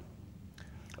Memoir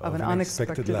of an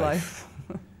Unexpected Life.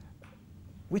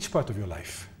 Which part of your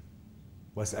life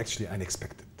was actually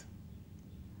unexpected?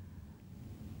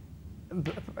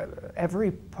 Every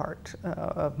part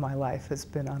of my life has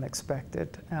been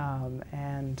unexpected,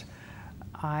 and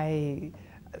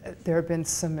there have been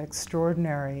some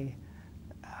extraordinary,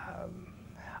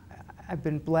 I've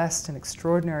been blessed in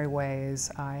extraordinary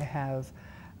ways. I have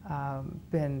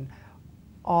been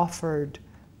offered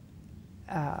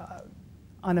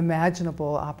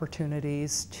unimaginable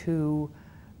opportunities to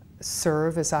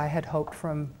serve as I had hoped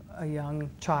from a young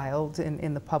child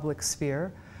in the public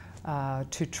sphere,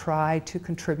 to try to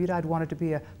contribute. I'd wanted to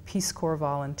be a Peace Corps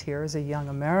volunteer as a young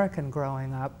American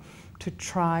growing up, to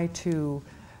try to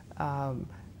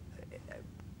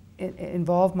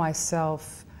involve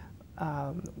myself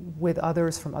with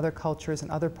others from other cultures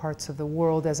and other parts of the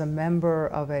world as a member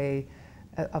of a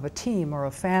team or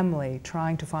a family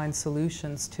trying to find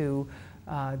solutions to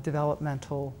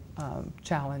developmental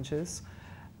challenges.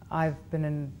 I've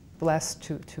been blessed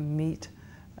to meet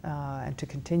and to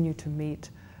continue to meet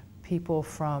people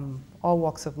from all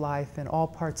walks of life in all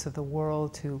parts of the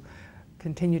world to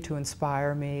continue to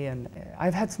inspire me. And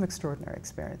I've had some extraordinary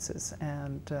experiences,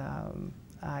 and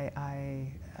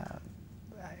I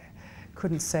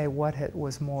couldn't say what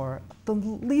was more. The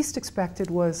least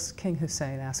expected was King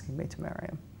Hussein asking me to marry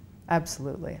him.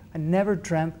 Absolutely. I never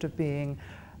dreamt of being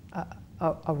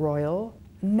a royal.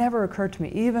 Never occurred to me,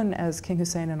 even as King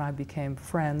Hussein and I became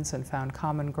friends and found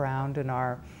common ground in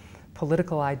our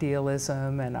political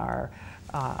idealism and our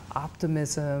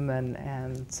optimism,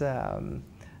 and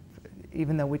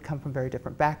even though we'd come from very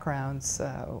different backgrounds,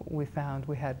 we found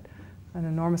we had an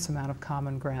enormous amount of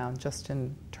common ground just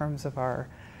in terms of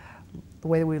the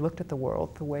way we looked at the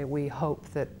world, the way we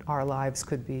hoped that our lives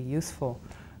could be useful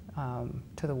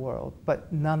to the world.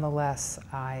 But nonetheless,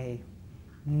 I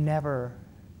never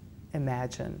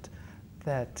imagined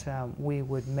that we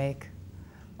would make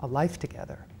a life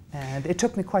together. And it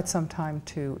took me quite some time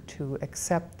to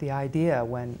accept the idea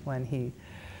when he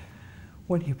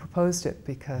proposed it,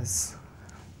 because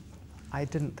I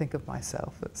didn't think of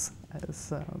myself as it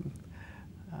was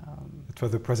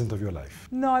the present of your life.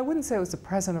 No, I wouldn't say it was the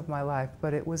present of my life,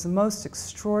 but it was the most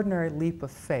extraordinary leap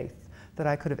of faith that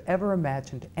I could have ever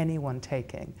imagined anyone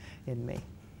taking in me.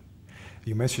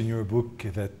 You mentioned in your book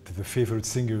that the favorite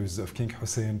singers of King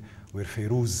Hussein were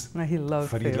Fayrouz, he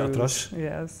loved Farid Fayrouz. Al-Atrash,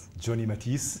 Yes. Johnny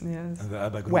Matisse, Yes. and the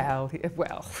ABBA group. Well,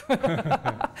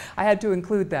 I had to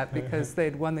include that because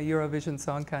they'd won the Eurovision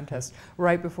Song Contest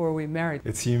right before we married.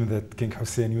 It seemed that King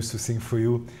Hussein used to sing for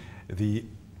you the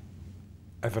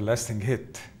everlasting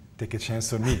hit, Take a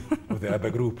Chance on Me, with the ABBA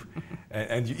group.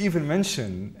 And you even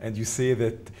mention, and you say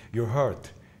that your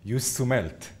heart used to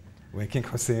melt when King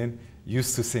Hussein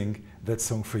used to sing that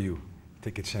song for you.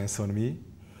 Take a chance on me,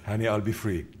 honey, I'll be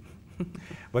free.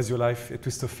 Was your life a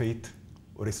twist of fate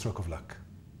or a stroke of luck?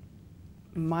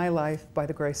 My life, by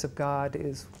the grace of God,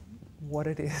 is what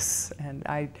it is, and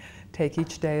I take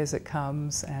each day as it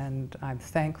comes, and I'm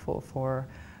thankful for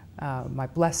my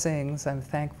blessings. I'm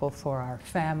thankful for our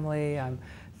family. I'm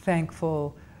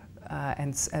thankful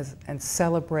and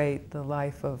celebrate the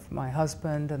life of my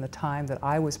husband and the time that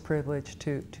I was privileged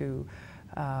to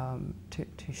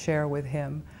share with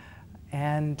him,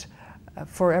 and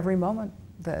for every moment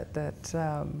that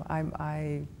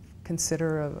I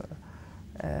consider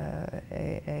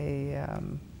a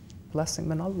blessing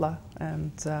min Allah,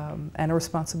 and a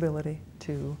responsibility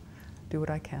to do what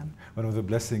I can. One of the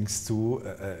blessings too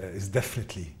is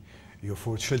definitely your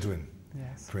 4 children.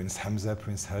 Yes. Prince Hamza,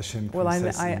 Prince Hashim, Well,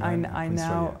 Princess Iman,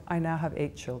 I now have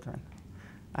 8 children.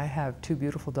 I have 2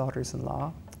 beautiful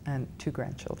daughters-in-law and 2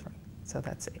 grandchildren. So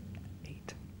that's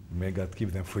 8. May God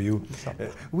keep them for you.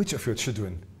 Which of your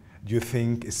children do you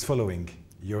think is following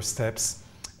your steps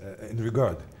in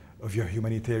regard of your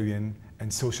humanitarian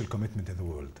and social commitment in the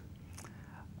world?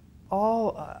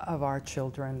 All of our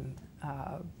children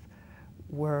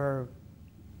were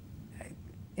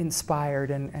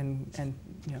inspired and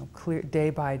you know, clear day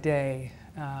by day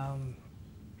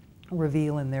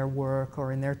reveal in their work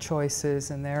or in their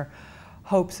choices and their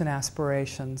hopes and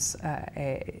aspirations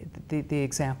the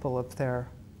example of their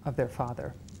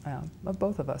father, of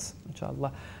both of us,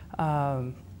 inshallah.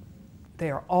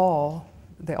 They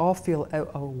all feel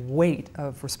a weight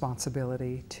of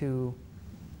responsibility to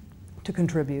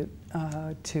contribute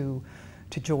to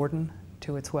Jordan,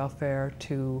 to its welfare,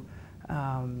 to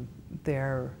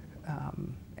their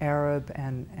Arab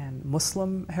and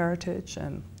Muslim heritage,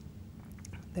 and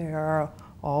they are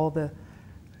all the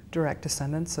direct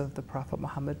descendants of the Prophet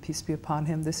Muhammad, peace be upon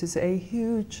him. This is a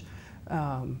huge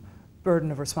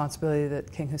burden of responsibility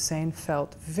that King Hussein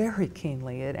felt very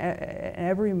keenly at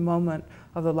every moment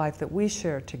of the life that we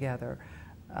shared together.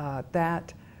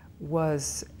 That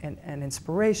was an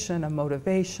inspiration, a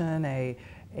motivation,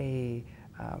 you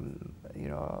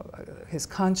know, his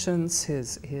conscience,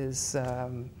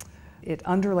 it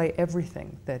underlay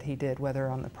everything that he did, whether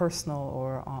on the personal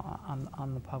or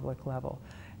on the public level.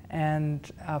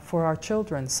 And for our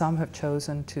children, some have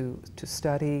chosen to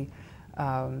study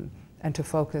and to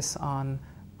focus on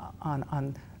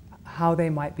how they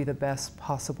might be the best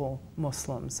possible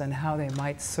Muslims and how they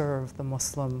might serve the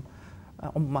Muslim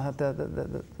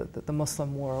the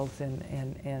Muslim world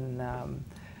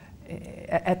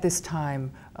at this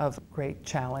time of great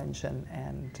challenge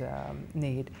and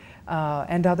need.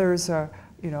 And others are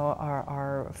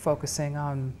focusing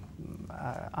on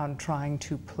trying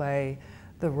to play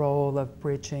the role of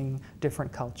bridging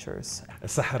different cultures.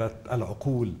 سحرت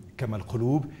العقول كما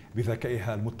القلوب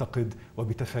بذكائها المتقد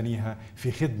وبتفانيها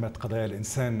في خدمة قضايا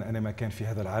الإنسان أينما كان في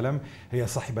هذا العالم. هي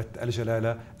صاحبة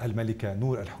الجلالة الملكة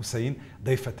نور الحسين،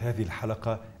 ضيفة هذه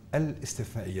الحلقة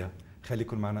الاستثنائية.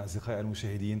 خليكم معنا أصدقائي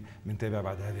المشاهدين، منتابع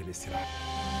بعد هذه الاستراحة.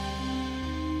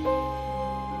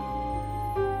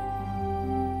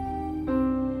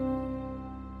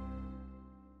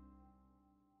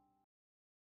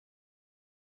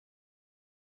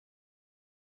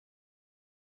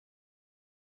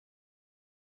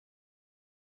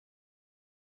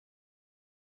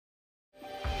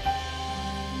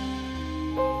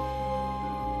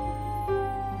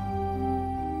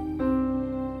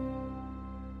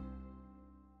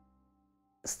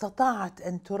 استطاعت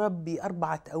أن تربي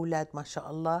 4 أولاد ما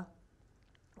شاء الله.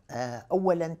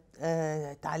 أولا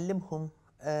تعلمهم،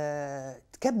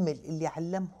 تكمل اللي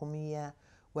علمهم إياه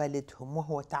والدهم،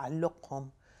 وهو تعلقهم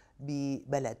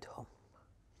ببلدهم.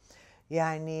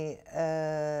 يعني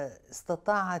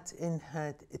استطاعت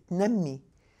إنها تنمي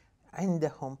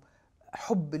عندهم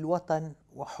حب الوطن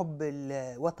وحب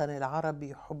الوطن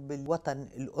العربي وحب الوطن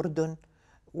الأردن،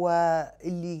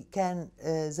 واللي كان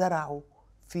زرعوا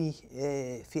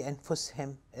في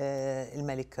أنفسهم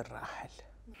الملك الراحل.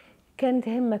 كانت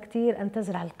همة كتير أن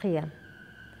تزرع القيم،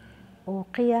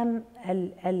 وقيم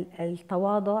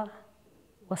التواضع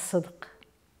والصدق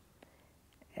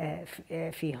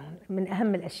فيهم. من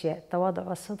أهم الأشياء التواضع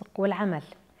والصدق والعمل،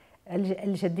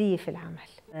 الجدية في العمل،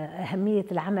 أهمية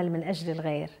العمل من أجل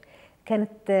الغير.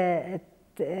 كانت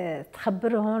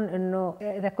تخبرهم أنه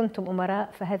إذا كنتم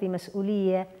أمراء فهذه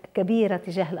مسؤولية كبيرة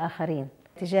تجاه الآخرين،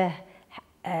 تجاه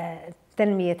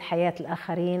تنمية حياة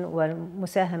الآخرين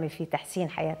والمساهمة في تحسين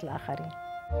حياة الآخرين.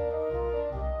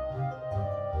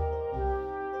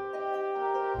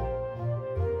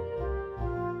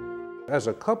 As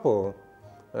a couple,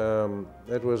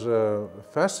 it was a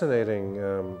fascinating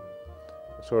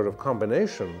sort of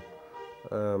combination,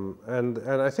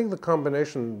 and I think the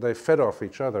combination, they fed off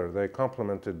each other, they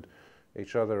complemented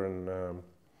each other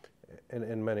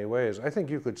in many ways. I think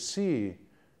you could see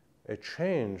a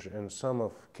change in some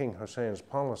of King Hussein's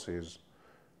policies,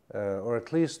 or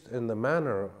at least in the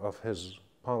manner of his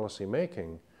policy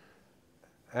making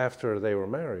after they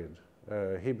were married.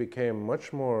 He became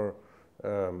much more,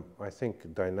 I think,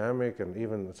 dynamic and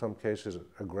even in some cases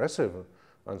aggressive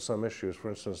on some issues, for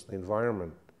instance, the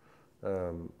environment,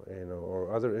 or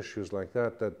other issues like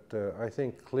that, I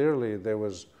think clearly there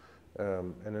was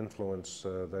an influence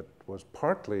that was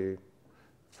partly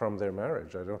from their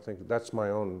marriage. I don't think, that's my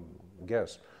own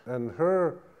guess. And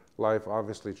her life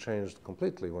obviously changed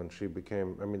completely when she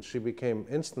became, she became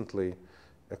instantly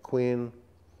a queen,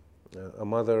 a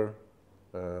mother,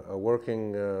 a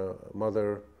working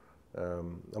mother,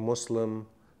 a Muslim,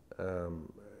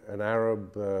 an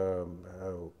Arab,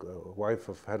 wife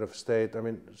of head of state.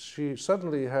 She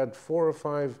suddenly had 4 or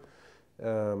 5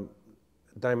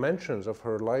 dimensions of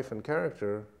her life and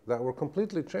character that were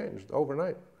completely changed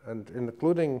overnight, and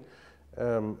including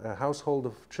a household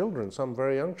of children, some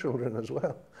very young children as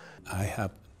well. I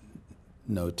have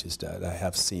noticed that, I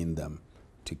have seen them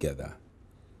together,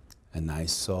 and I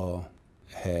saw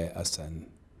her as an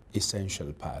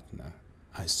essential partner.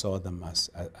 I saw them as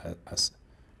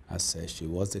she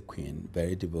was a queen,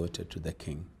 very devoted to the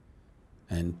king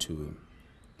and to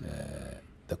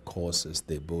the causes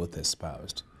they both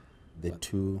espoused. The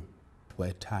two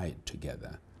were tied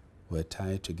together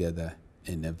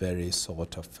in a very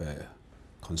sort of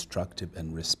constructive and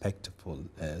respectful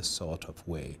sort of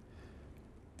way,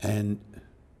 and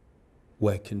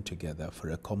working together for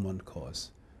a common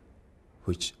cause,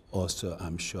 which also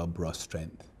I'm sure brought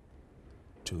strength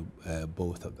to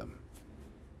both of them.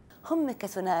 هم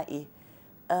كثنائي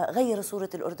غيروا صورة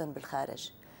الأردن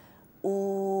بالخارج،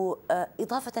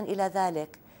 وإضافة إلى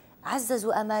ذلك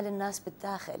عززوا آمال الناس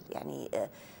بالداخل. يعني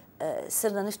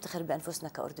صرنا نفتخر بأنفسنا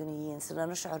كأردنيين، صرنا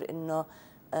نشعر إنه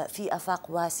في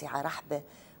آفاق واسعة رحبة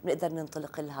بنقدر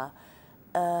ننطلق لها.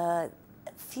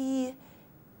 في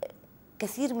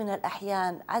كثير من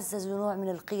الأحيان عززوا نوع من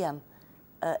القيم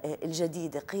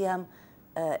الجديدة، قيم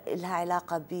لها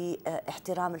علاقة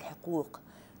باحترام الحقوق،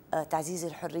 تعزيز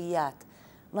الحريات،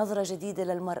 نظرة جديدة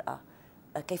للمرأة،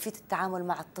 كيفية التعامل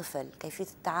مع الطفل، كيفية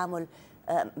التعامل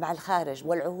مع الخارج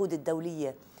والعهود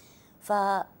الدولية.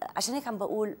 فعشان هيك عم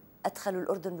بقول أدخلوا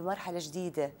الأردن بمرحلة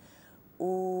جديدة،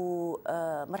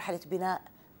 ومرحلة بناء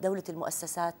دولة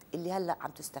المؤسسات اللي هلأ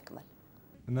عم تستكمل.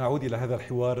 نعود إلى هذا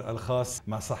الحوار الخاص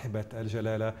مع صاحبة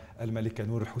الجلالة الملكة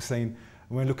نور الحسين.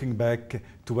 When looking back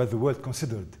to what the world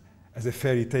considered as a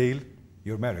fairy tale,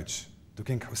 your marriage to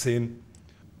King Hussein,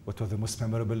 what was the most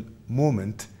memorable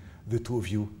moment the two of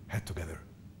you had together?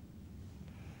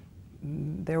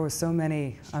 There were so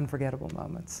many unforgettable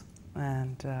moments,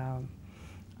 and there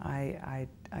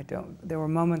were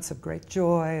moments of great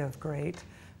joy, of great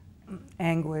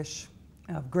anguish,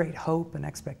 of great hope and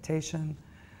expectation,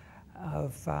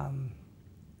 of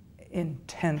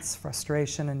intense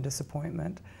frustration and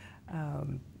disappointment.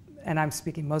 And I'm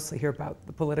speaking mostly here about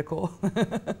the political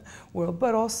world,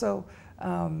 but also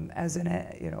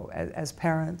as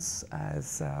parents,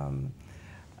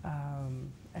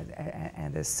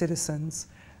 and as citizens,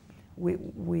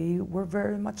 we were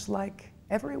very much like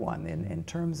everyone in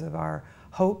terms of our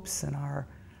hopes and our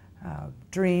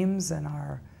dreams and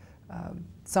our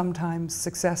sometimes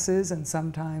successes and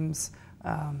sometimes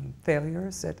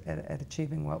failures at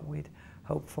achieving what we'd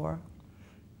hoped for.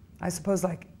 I suppose,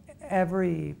 like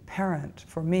every parent,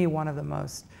 for me, one of the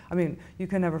most, you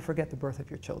can never forget the birth of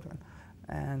your children.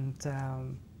 And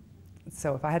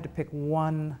so if I had to pick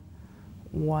one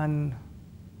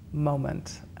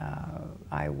moment,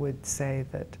 I would say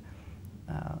that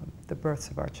the births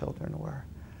of our children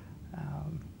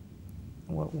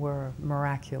were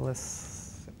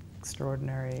miraculous,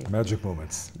 extraordinary. Magic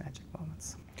moments. Magic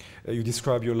moments. You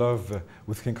describe your love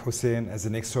with King Hussein as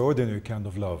an extraordinary kind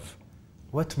of love.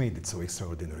 What made it so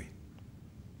extraordinary?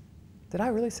 Did I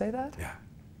really say that? Yeah.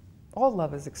 All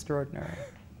love is extraordinary.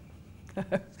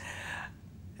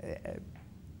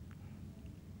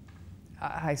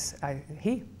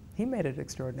 He made it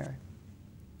extraordinary.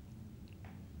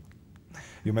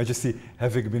 Your Majesty,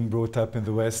 having been brought up in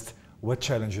the West, what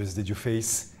challenges did you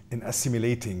face in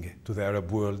assimilating to the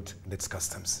Arab world and its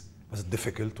customs? Was it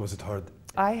difficult? Was it hard?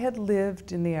 I had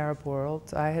lived in the Arab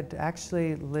world. I had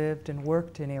actually lived and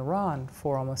worked in Iran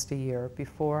for almost a year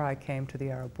before I came to the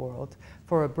Arab world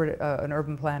for an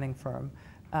urban planning firm.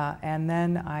 And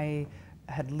then I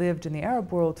had lived in the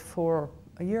Arab world for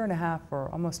a year and a half or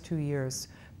almost 2 years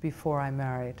before I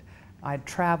married. I'd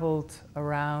traveled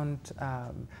around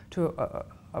to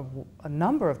a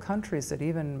number of countries that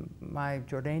even my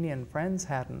Jordanian friends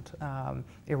hadn't.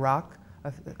 Iraq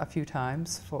a few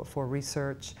times for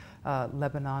research,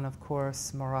 Lebanon, of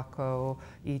course, Morocco,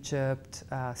 Egypt,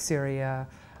 Syria,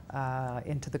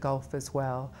 into the Gulf as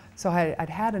well. So I'd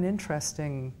had an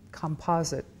interesting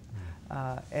composite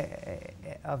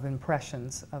of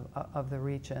impressions of the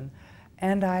region.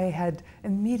 And I had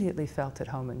immediately felt at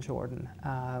home in Jordan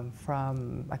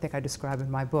from, I think I describe in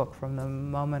my book, from the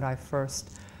moment my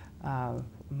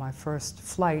first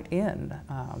flight in,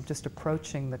 just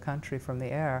approaching the country from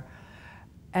the air.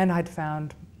 And I'd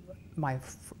found my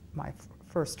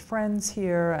first friends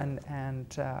here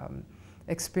and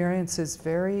experiences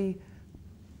very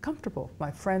comfortable.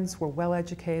 My friends were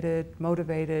well-educated,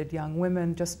 motivated young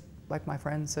women, just like my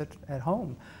friends at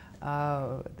home.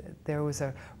 There was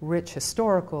a rich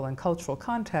historical and cultural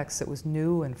context that was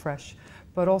new and fresh,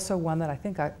 but also one that I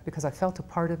think, because I felt a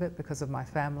part of it, because of my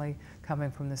family coming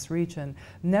from this region,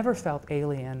 never felt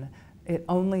alien. It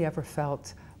only ever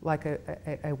felt like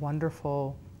a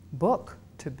wonderful book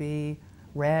to be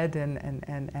read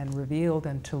and revealed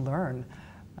and to learn.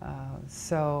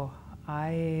 So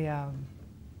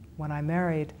when I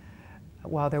married,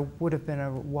 while there would have been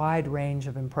a wide range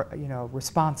of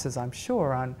responses, I'm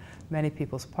sure, on many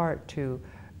people's part to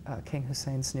King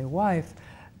Hussein's new wife,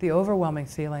 the overwhelming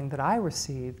feeling that I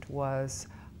received was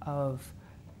of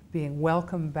being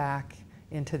welcomed back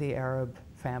into the Arab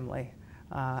family.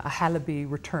 A Halabi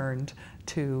returned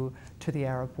to the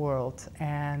Arab world,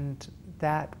 and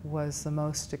that was the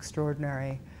most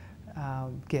extraordinary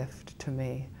gift to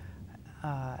me,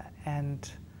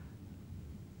 and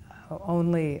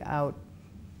only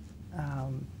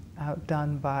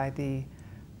outdone by the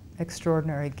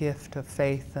extraordinary gift of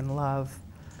faith and love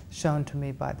shown to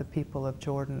me by the people of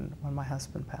Jordan when my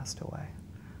husband passed away,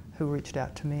 who reached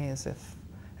out to me as if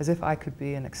I could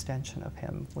be an extension of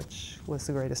him, which was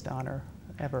the greatest honor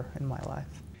ever in my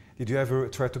life. Did you ever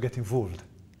try to get involved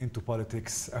into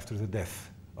politics after the death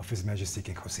of His Majesty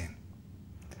King Hussein?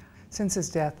 Since his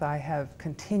death, I have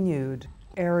continued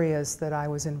areas that I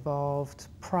was involved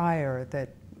prior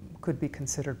that could be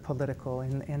considered political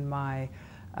in my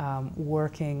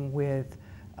working with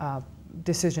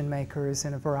decision makers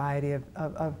in a variety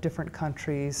of different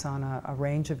countries on a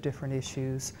range of different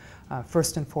issues.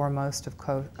 First and foremost, of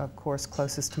course,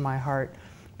 closest to my heart,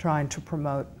 trying to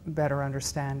promote better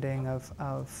understanding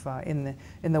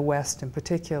in the West in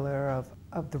particular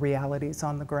of the realities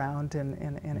on the ground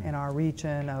in our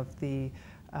region, of the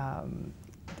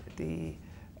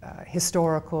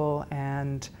historical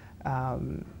and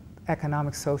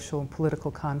economic, social, and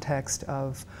political context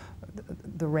of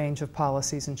the range of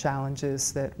policies and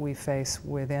challenges that we face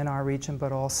within our region,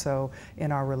 but also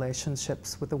in our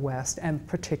relationships with the West, and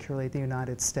particularly the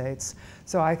United States.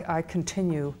 So I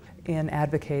continue in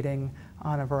advocating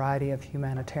on a variety of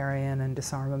humanitarian and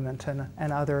disarmament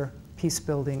and other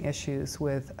peace-building issues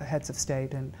with heads of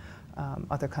state and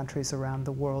other countries around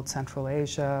the world, Central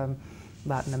Asia,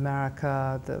 Latin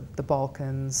America, the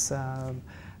Balkans,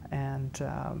 and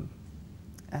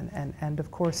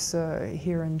of course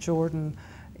here in Jordan,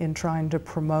 in trying to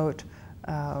promote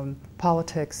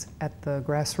politics at the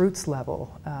grassroots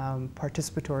level,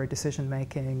 participatory decision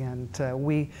making, and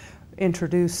we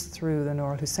introduced through the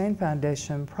Noor Al Hussein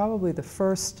Foundation probably the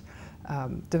first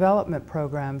development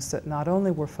programs that not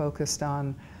only were focused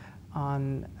on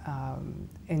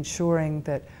ensuring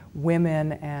that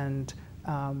women and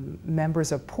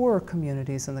members of poorer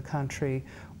communities in the country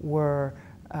were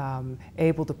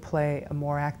able to play a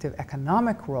more active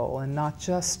economic role, and not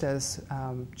just as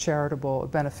charitable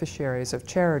beneficiaries of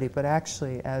charity, but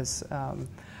actually as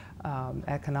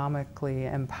economically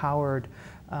empowered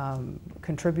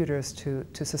contributors to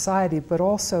society, but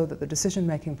also that the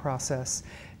decision-making process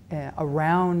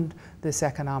around this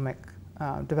economic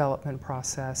development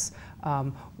process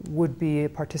would be a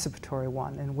participatory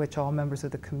one in which all members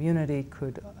of the community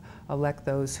could elect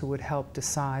those who would help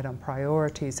decide on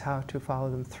priorities, how to follow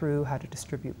them through, how to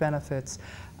distribute benefits.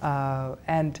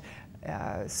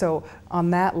 So on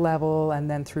that level, and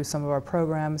then through some of our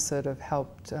programs that have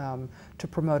helped to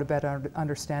promote a better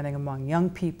understanding among young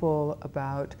people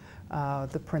about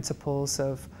the principles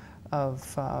of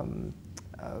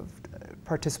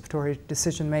participatory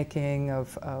decision-making,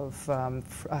 of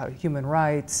human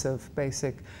rights, of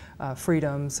basic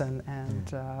freedoms,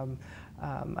 and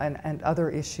other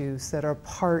issues that are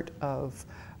part of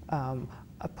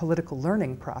a political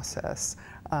learning process.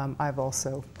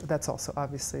 That's also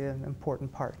obviously an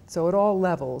important part. So at all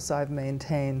levels, I've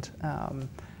maintained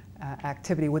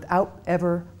activity without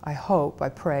ever, I hope, I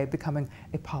pray, becoming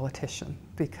a politician,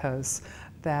 because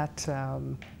that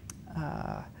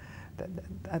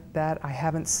I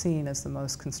haven't seen as the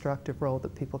most constructive role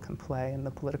that people can play in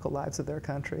the political lives of their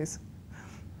countries.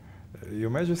 Your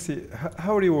Majesty,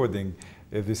 how rewarding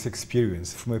is this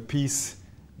experience from a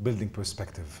peace-building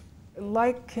perspective?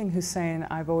 Like King Hussein,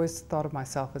 I've always thought of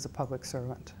myself as a public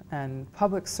servant, and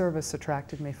public service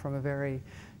attracted me from a very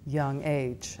young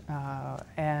age.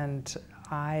 And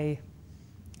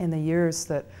in the years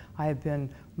that I have been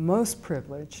most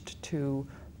privileged to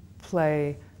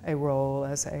play a role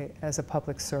as a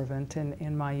public servant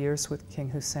in my years with King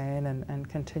Hussein and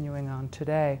continuing on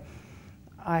today,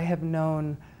 I have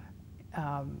known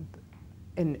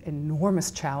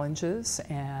enormous challenges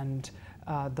and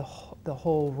the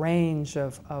whole range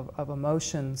of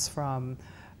emotions, from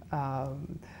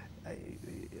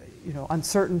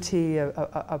uncertainty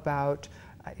about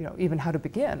even how to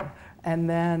begin, and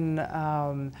then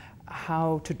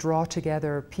how to draw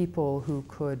together people who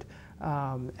could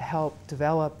help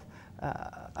develop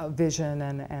a vision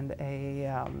and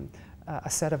a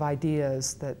set of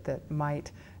ideas that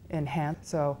might enhance.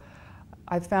 So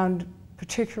I found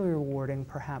particularly rewarding,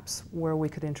 perhaps, where we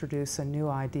could introduce a new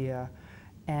idea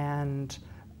and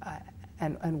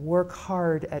work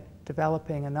hard at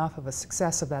developing enough of a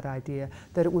success of that idea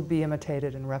that it would be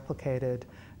imitated and replicated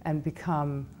and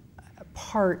become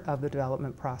part of the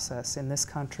development process in this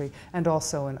country and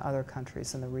also in other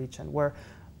countries in the region, where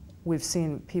we've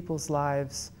seen people's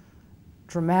lives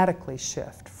dramatically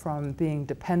shift from being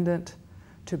dependent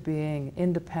to being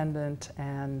independent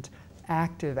and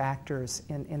active actors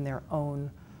in their own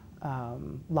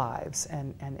lives,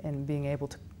 and being able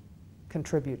to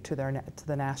contribute to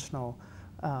the national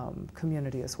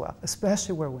community as well,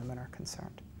 especially where women are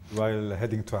concerned. While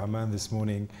heading to Amman this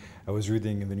morning, I was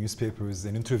reading in the newspapers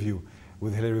an interview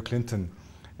with Hillary Clinton,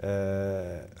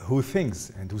 who thinks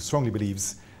and who strongly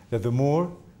believes that the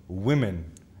more women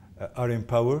are in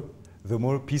power, the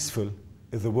more peaceful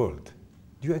is the world.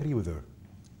 Do you agree with her?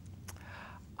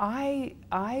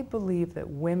 I believe that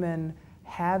women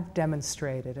have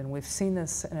demonstrated, and we've seen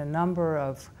this in a number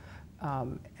of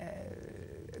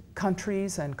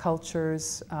countries and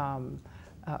cultures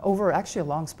over actually a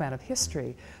long span of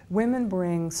history. Women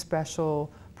bring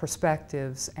special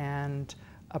perspectives and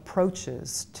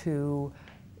approaches to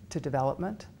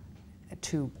development,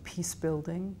 to peace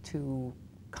building, to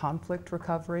conflict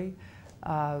recovery.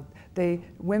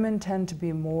 Women tend to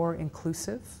be more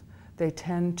inclusive. They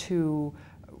tend to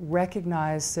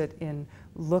recognize that in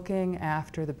looking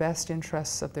after the best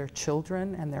interests of their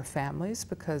children and their families,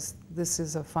 because this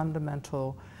is a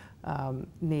fundamental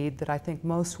need that I think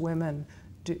most women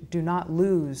do not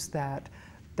lose, that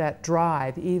that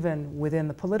drive even within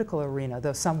the political arena,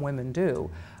 though some women do.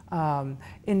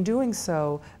 In doing so,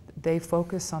 they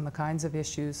focus on the kinds of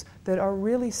issues that are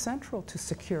really central to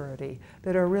security,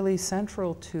 that are really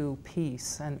central to peace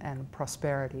and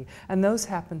prosperity. And those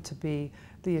happen to be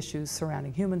the issues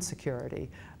surrounding human security,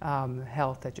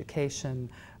 health, education,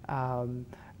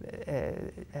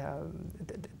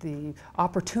 the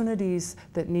opportunities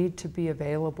that need to be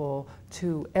available to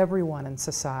everyone in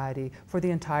society, for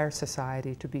the entire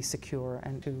society to be secure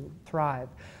and to thrive.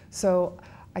 So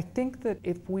I think that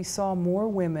if we saw more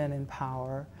women in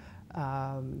power,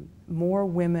 more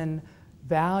women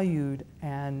valued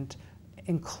and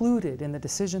included in the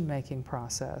decision-making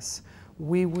process,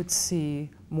 we would see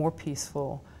more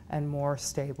peaceful and more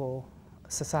stable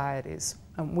societies.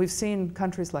 We've seen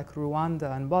countries like Rwanda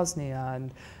and Bosnia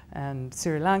and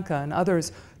Sri Lanka and others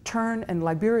turn, and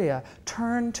Liberia,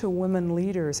 turn to women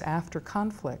leaders after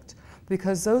conflict,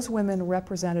 because those women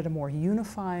represented a more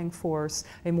unifying force,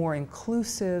 a more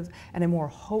inclusive and a more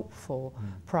hopeful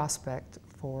prospect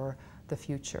for the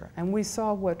future. And we saw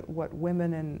what women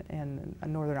in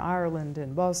Northern Ireland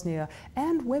and Bosnia,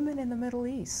 and women in the Middle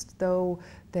East, though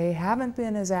they haven't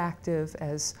been as active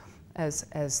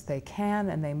as they can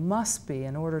and they must be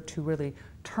in order to really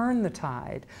turn the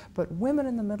tide. But women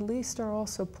in the Middle East are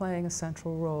also playing a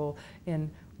central role in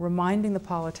reminding the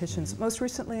politicians, most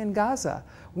recently in Gaza,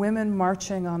 women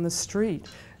marching on the street,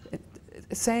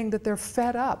 saying that they're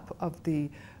fed up of the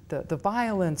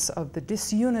violence, of the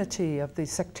disunity, of the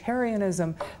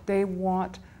sectarianism. They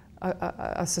want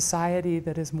a society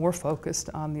that is more focused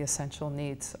on the essential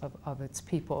needs of its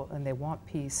people, and they want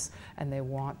peace, and they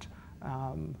want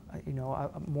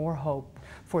more hope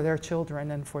for their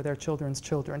children and for their children's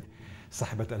children.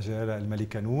 صاحبة الجلالة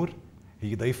الملكة نور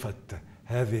هي ضيفة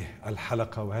هذه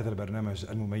الحلقة وهذا البرنامج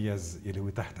المميز يلي هو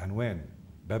تحت عنوان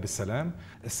باب السلام.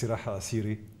 استراحة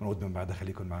قصيرة ونعود من بعدها.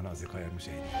 خليكم معنا أصدقائي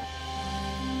المشاهدين.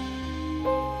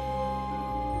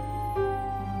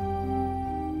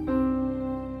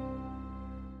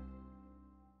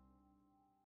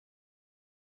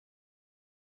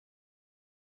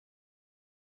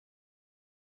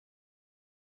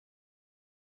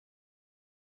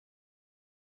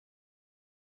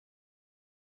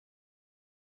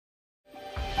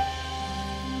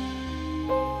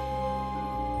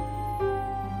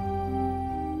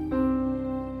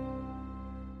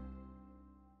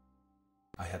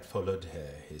 I had followed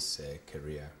his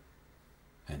career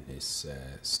and his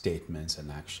statements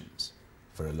and actions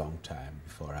for a long time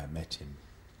before I met him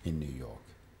in New York.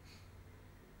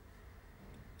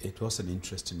 It was an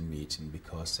interesting meeting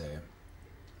because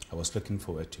I was looking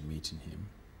forward to meeting him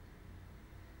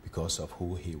because of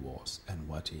who he was and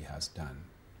what he has done.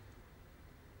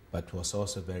 But it was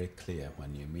also very clear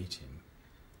when you meet him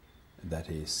that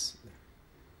he's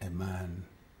a man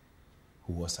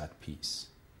who was at peace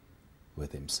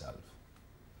with himself.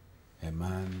 A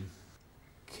man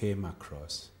came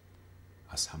across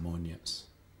as harmonious,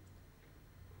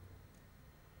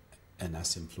 and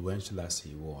as influential as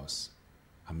he was,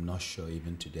 I'm not sure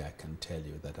even today I can tell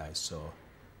you that I saw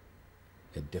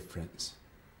a difference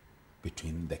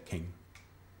between the king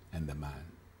and the man.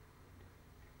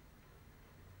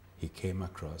 He came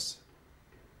across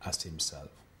as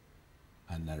himself,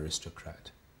 an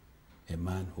aristocrat, a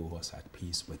man who was at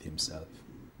peace with himself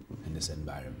and his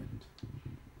environment.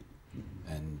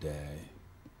 And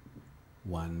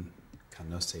one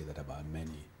cannot say that about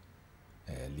many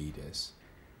leaders,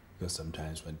 because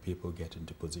sometimes when people get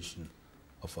into position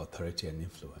of authority and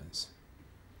influence,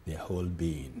 their whole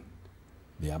being,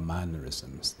 their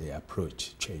mannerisms, their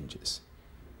approach changes.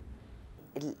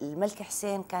 الملك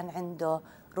حسين كان عنده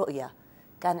رؤية،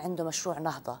 كان عنده مشروع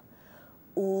نهضة،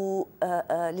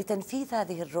 ولتنفيذ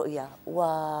هذه الرؤية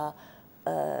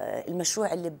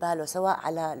والمشروع اللي بباله سواء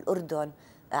على الأردن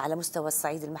على مستوى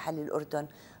الصعيد المحلي الأردن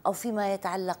أو فيما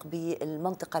يتعلق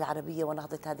بالمنطقة العربية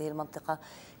ونهضة هذه المنطقة،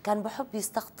 كان بحب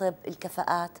يستقطب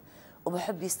الكفاءات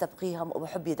وبحب يستبقيهم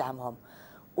وبحب يدعمهم،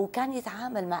 وكان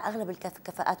يتعامل مع أغلب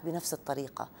الكفاءات بنفس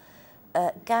الطريقة.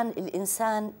 كان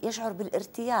الإنسان يشعر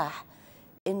بالارتياح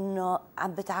إنه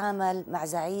عم بتعامل مع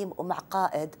زعيم ومع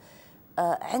قائد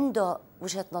عنده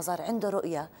وجهة نظر، عنده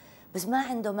رؤية، بس ما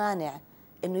عنده مانع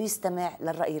إنه يستمع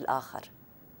للرأي الآخر،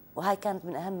 وهاي كانت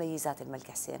من أهم ميزات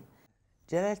الملك حسين.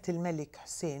 جلالة الملك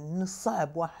حسين من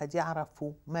الصعب واحد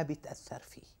يعرفه ما بيتأثر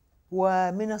فيه،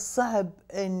 ومن الصعب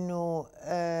إنه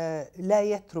لا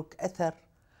يترك أثر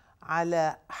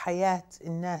على حياة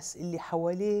الناس اللي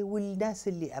حواليه والناس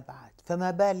اللي أبعد،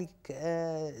 فما بالك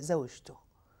زوجته.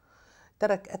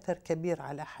 ترك أثر كبير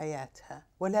على حياتها،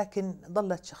 ولكن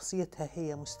ظلت شخصيتها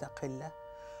هي مستقلة،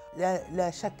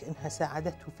 لا شك أنها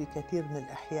ساعدته في كثير من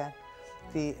الأحيان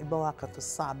في المواقف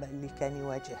الصعبة اللي كان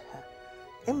يواجهها.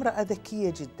 امرأة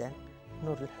ذكية جدا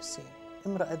نور الحسين،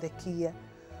 امرأة ذكية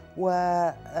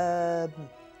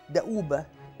ودؤوبة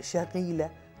شغيلة،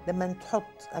 لما تحط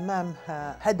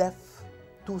أمامها هدف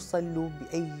توصل له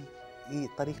بأي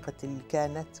طريقة اللي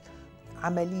كانت،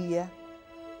 عملية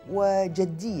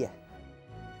وجدية.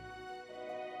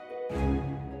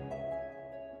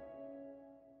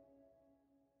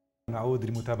 نعود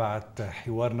لمتابعة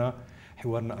حوارنا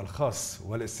الخاص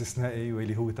والاستثنائي،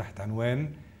 واللي هو تحت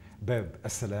عنوان باب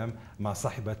السلام مع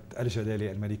صاحبة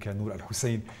الجلالة الملكة نور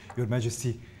الحسين. Your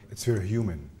Majesty, it's very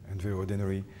human and very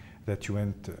ordinary that you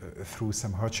went through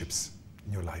some hardships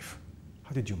in your life.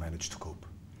 How did you manage to cope?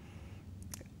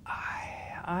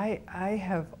 I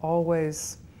have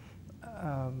always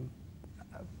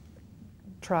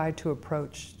tried to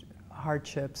approach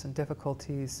hardships and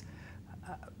difficulties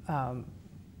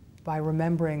by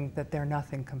remembering that they're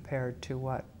nothing compared to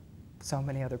what so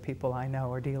many other people I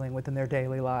know are dealing with in their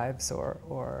daily lives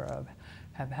or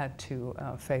have had to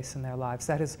face in their lives.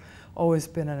 That has always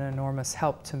been an enormous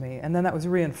help to me. And then that was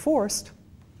reinforced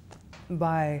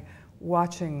by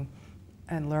watching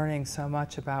and learning so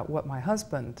much about what my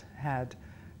husband had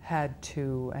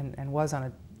to and was on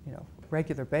a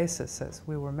regular basis as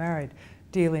we were married,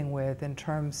 dealing with in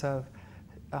terms of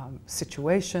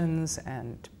situations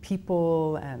and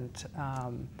people and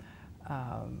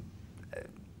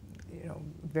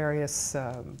various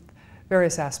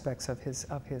aspects of his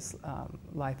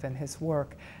life and his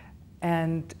work.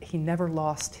 And he never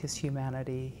lost his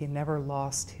humanity. He never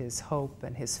lost his hope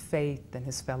and his faith and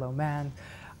his fellow man.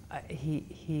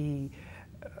 He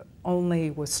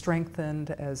only was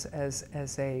strengthened as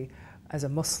a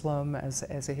Muslim, as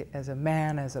a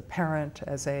man, as a parent,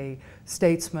 as a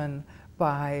statesman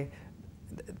by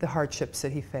the hardships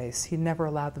that he faced. He never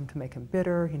allowed them to make him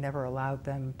bitter. He never allowed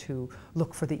them to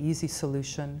look for the easy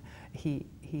solution. He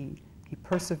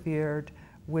persevered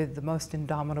with the most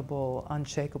indomitable,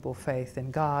 unshakable faith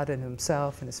in God and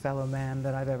himself and his fellow man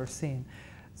that I've ever seen.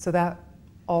 So that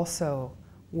also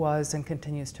was and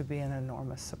continues to be an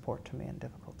enormous support to me in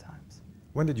difficult times.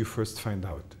 When did you first find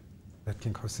out that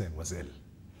King Hussein was ill?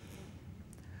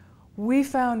 We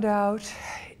found out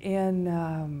in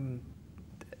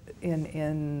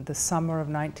the summer of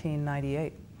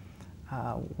 1998,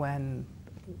 when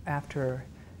after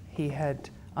he had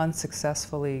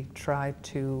unsuccessfully tried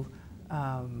to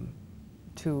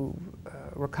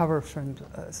recover from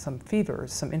some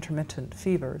fevers, some intermittent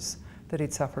fevers that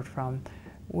he'd suffered from.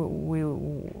 We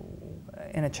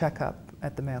in a checkup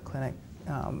at the Mayo Clinic,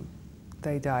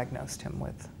 they diagnosed him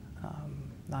with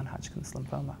non-Hodgkin's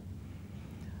lymphoma.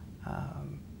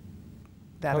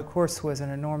 That, of course, was an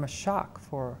enormous shock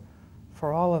for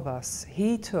all of us.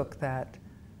 He took that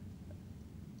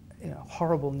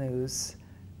horrible news,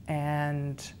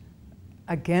 and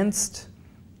against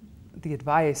the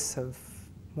advice of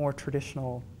more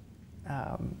traditional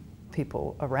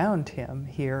people around him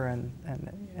here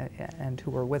and who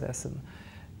were with us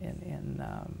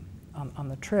on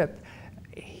the trip,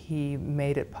 he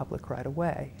made it public right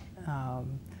away.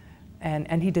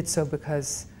 And he did so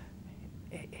because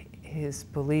his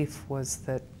belief was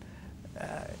that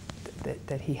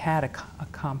he had a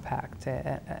compact,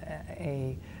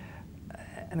 a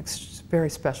very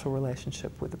special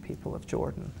relationship with the people of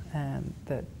Jordan, and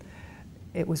that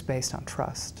it was based on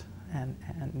trust and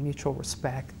mutual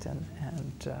respect,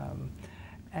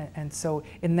 and so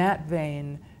in that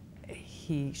vein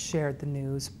he shared the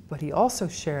news, but he also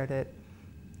shared it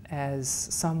as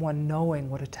someone knowing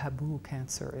what a taboo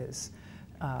cancer is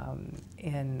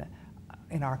in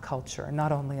our culture,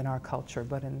 not only in our culture,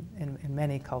 but in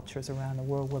many cultures around the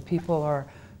world, where people are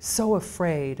so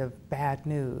afraid of bad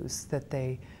news that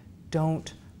they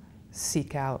don't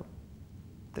seek out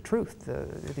the truth,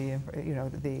 the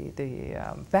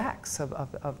facts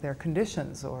of their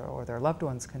conditions or their loved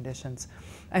ones' conditions,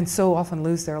 and so often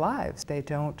lose their lives. They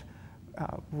don't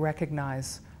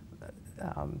recognize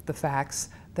the facts,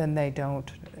 then they don't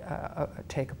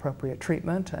take appropriate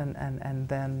treatment, and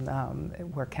then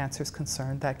where cancer is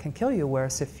concerned, that can kill you.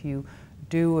 Whereas if you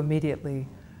do immediately,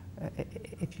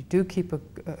 if you do keep a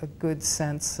good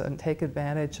sense and take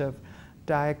advantage of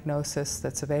diagnosis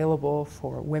that's available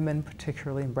for women,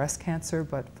 particularly in breast cancer,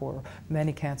 but for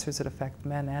many cancers that affect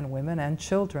men and women and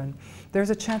children, there's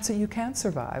a chance that you can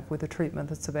survive with the treatment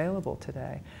that's available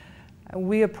today.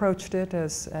 We approached it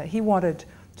as he wanted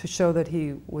to show that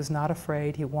he was not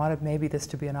afraid. He wanted maybe this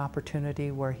to be an opportunity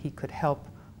where he could help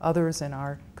others in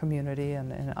our community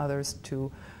and others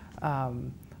to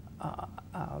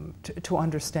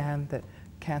understand that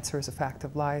cancer is a fact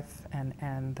of life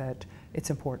and that it's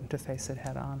important to face it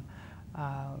head on.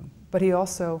 But he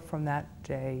also, from that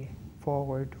day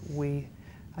forward,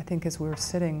 I think as we were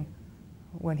sitting,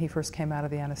 when he first came out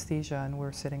of the anesthesia and we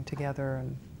were sitting together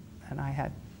and I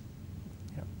had,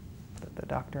 the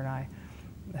doctor and I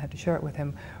had to share it with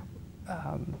him,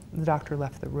 the doctor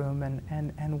left the room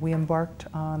and we embarked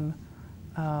on,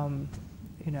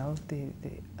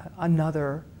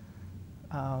 another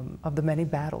of the many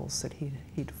battles that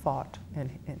he'd fought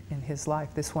in his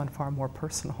life. This one far more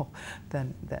personal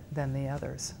than the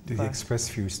others. Did he express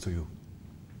fears to you?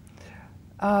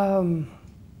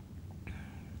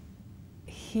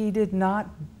 He did not.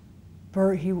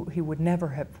 He would never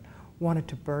have wanted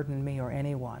to burden me or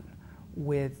anyone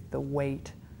with the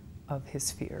weight of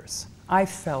his fears. I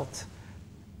felt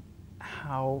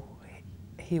how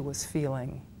he was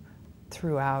feeling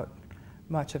throughout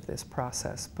much of this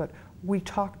process, but we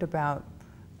talked about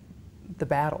the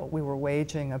battle. We were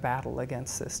waging a battle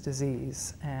against this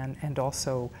disease and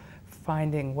also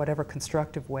finding whatever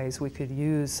constructive ways we could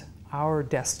use our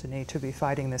destiny to be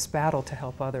fighting this battle to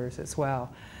help others as well.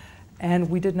 And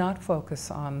we did not focus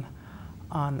on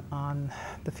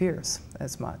the fears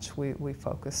as much. We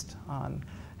focused on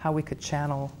how we could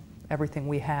channel everything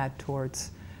we had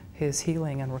towards his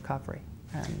healing and recovery.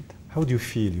 And how do you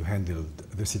feel you handled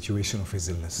the situation of his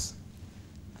illness?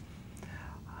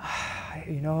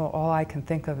 All I can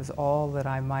think of is all that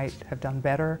I might have done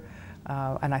better.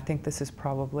 And I think this is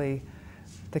probably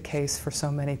the case for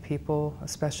so many people,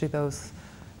 especially those,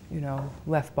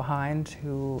 left behind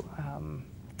who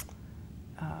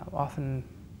often,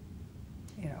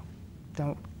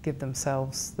 don't give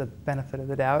themselves the benefit of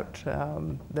the doubt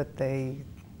that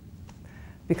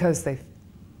because they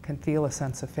can feel a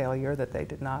sense of failure that they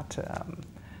did not.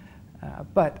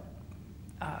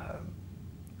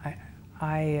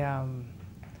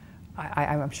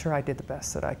 I'm sure I did the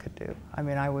best that I could do. I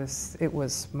mean, it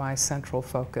was my central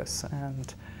focus,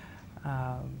 and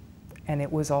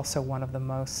it was also one of the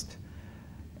most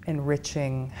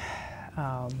enriching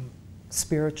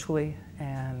spiritually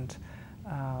and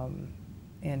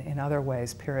in other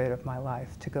ways period of my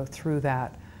life to go through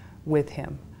that with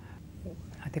him.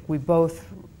 I think we both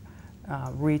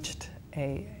reached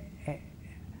a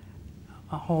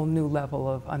whole new level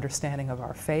of understanding of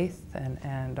our faith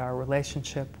and our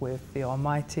relationship with the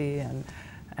Almighty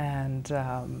and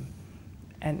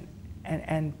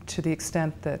to the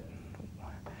extent that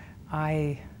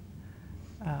I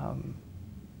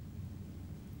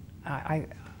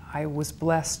was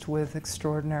blessed with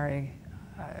extraordinary,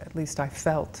 at least I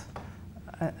felt,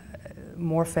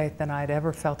 more faith than I'd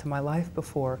ever felt in my life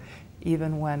before,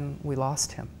 even when we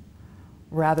lost him,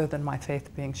 rather than my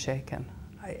faith being shaken.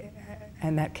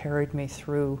 And that carried me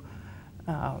through,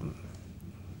 a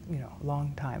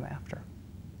long time after.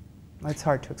 It's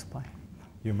hard to explain.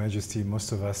 Your Majesty,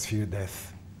 most of us fear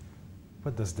death.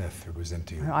 What does death represent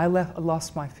to you? I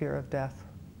lost my fear of death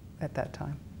at that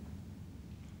time.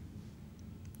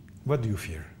 What do you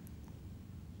fear?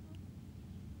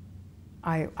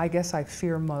 I guess I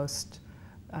fear most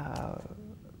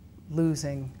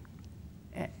losing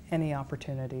any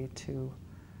opportunity to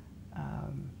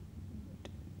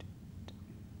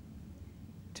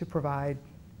provide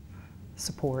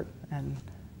support and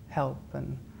help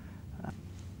and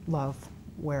love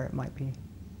where it might be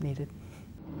needed.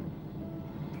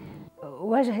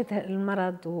 واجهت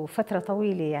المرض وفترة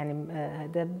طويلة يعني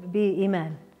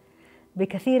بإيمان،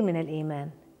 بكثير من الإيمان،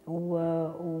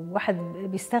 وواحد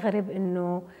بيستغرب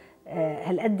إنه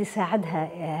هالقد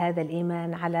ساعدها هذا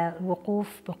الإيمان على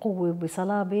الوقوف بقوة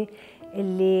وبصلابة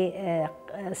اللي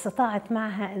استطاعت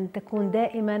معها أن تكون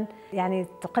دائما يعني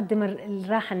تقدم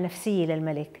الراحة النفسية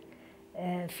للملك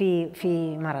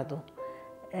في مرضه.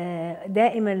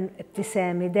 دائما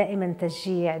ابتسامة، دائما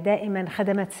تشجيع، دائما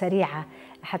خدمات سريعة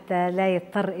حتى لا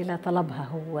يضطر إلى طلبها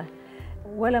هو.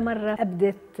 ولا مرة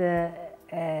أبدت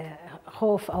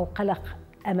خوف أو قلق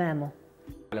أمامه.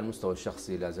 على المستوى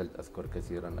الشخصي لا زلت أذكر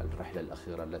كثيرا الرحلة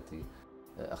الأخيرة التي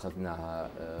أخذناها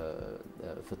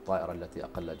في الطائرة التي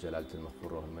أقلت جلالة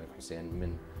المغفور الملك حسين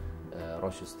من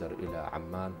روشستر إلى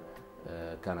عمان.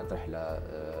 كانت رحلة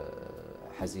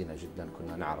حزينة جدا،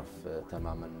 كنا نعرف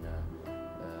تماما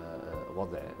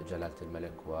وضع جلالة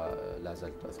الملك ولا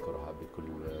زلت أذكرها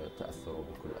بكل تأثر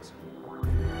وبكل أسف.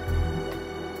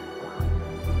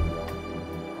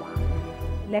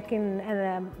 لكن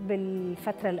أنا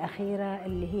بالفترة الأخيرة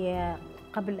اللي هي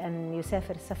قبل أن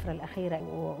يسافر السفرة الأخيرة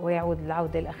ويعود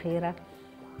العودة الأخيرة،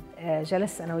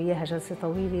 جلست أنا وياها جلسة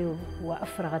طويلة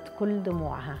وأفرغت كل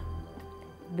دموعها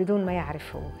بدون ما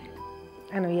يعرف هو.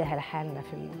 أنا وياها لحالنا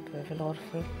في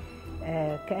الغرفة.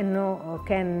 كأنه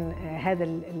كان هذا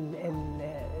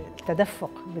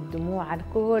التدفق بالدموع على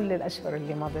كل الأشهر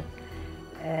اللي مضت.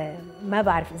 ما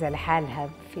بعرف إذا لحالها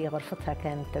في غرفتها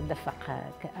كانت تتدفق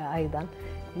أيضا،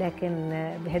 لكن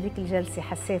بهذيك الجلسة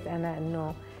حسيت أنا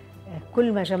أنه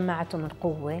كل ما جمعته من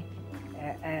قوة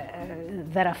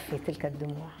ذرف في تلك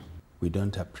الدموع. We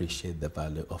don't appreciate the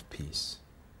value of peace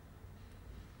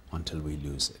until we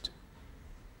lose it.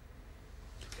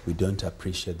 We don't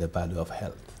appreciate the value of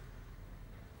health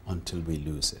until we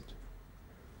lose it.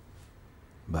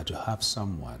 But to have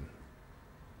someone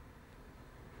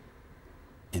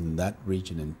in that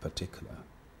region in particular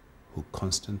who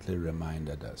constantly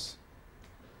reminded us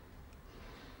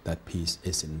that peace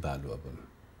is invaluable.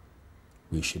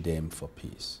 We should aim for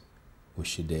peace. We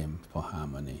should aim for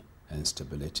harmony and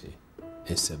stability.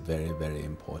 It's a very, very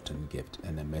important gift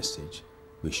and a message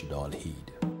we should all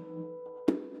heed.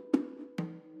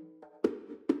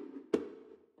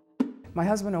 My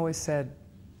husband always said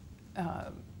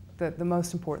that the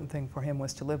most important thing for him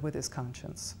was to live with his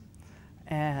conscience.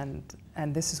 And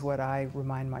this is what I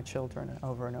remind my children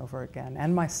over and over again,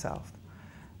 and myself.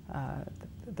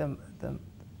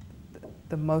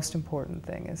 The most important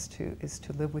thing is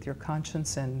to live with your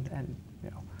conscience, and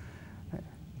you know,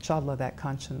 inshallah, that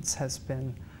conscience has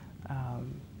been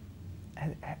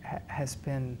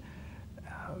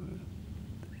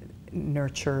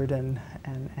nurtured and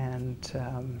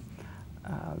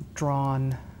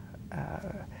drawn.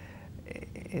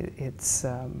 Its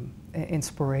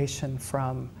inspiration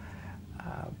from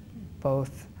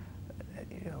both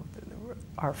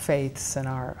our faiths and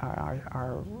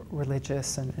our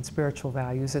religious and spiritual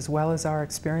values, as well as our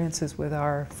experiences with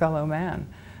our fellow man.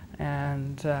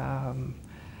 And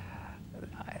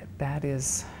that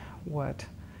is what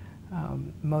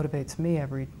motivates me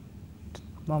every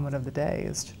moment of the day,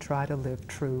 is to try to live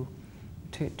true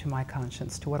to my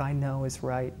conscience, to what I know is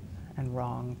right and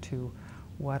wrong, to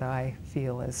what I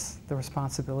feel is the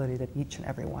responsibility that each and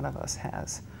every one of us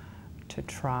has to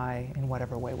try in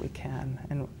whatever way we can.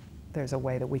 And there's a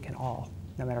way that we can all,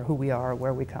 no matter who we are or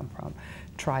where we come from,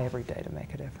 try every day to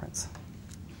make a difference.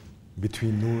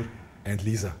 Between Noor and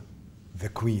Lisa, the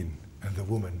queen and the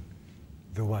woman,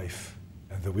 the wife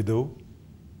and the widow,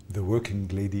 the working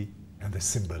lady and the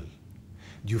symbol,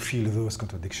 do you feel those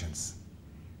contradictions?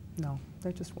 No,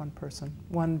 they're just one person,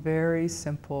 one very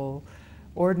simple,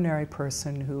 ordinary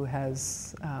person who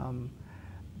has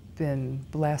been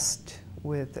blessed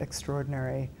with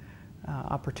extraordinary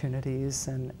opportunities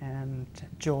and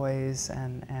joys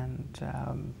and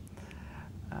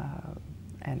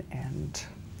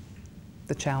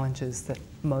the challenges that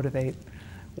motivate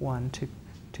one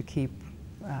to keep,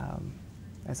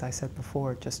 as I said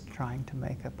before, just trying to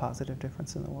make a positive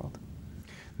difference in the world.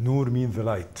 Noor means the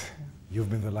light. You've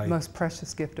been the light. Most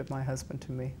precious gift of my husband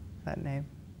to me, that name.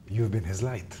 You've been his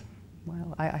light.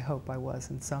 Well, I hope I was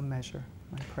in some measure,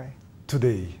 I pray.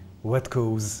 Today, what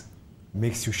cause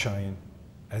makes you shine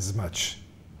as much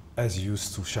as you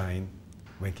used to shine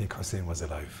when King Hussein was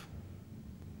alive?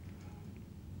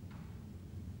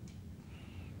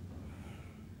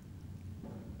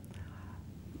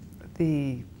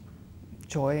 The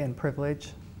joy and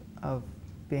privilege of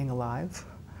being alive,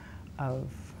 of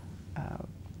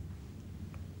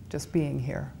just being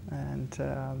here, and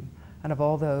of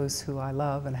all those who I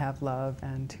love and have loved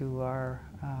and who are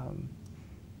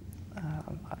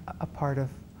a part of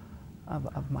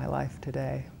my life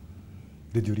today.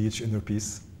 Did you reach inner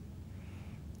peace?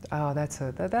 Oh,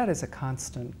 that is a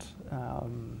constant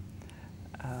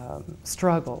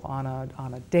struggle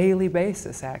on a daily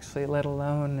basis, actually, let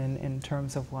alone in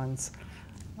terms of one's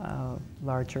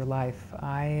larger life.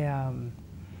 I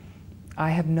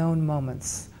have known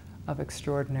moments of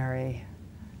extraordinary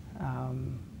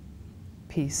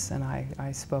peace, and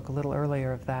I spoke a little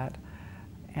earlier of that.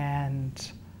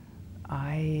 And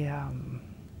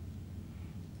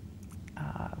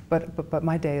but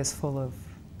my day is full of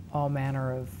all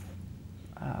manner of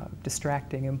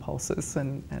distracting impulses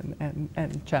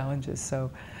and challenges.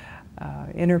 So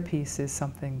inner peace is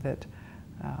something that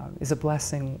is a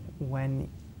blessing when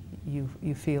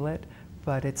you feel it,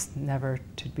 but it's never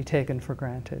to be taken for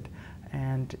granted.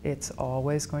 And it's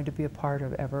always going to be a part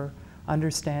of ever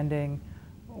understanding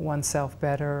oneself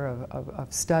better, of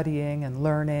studying and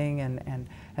learning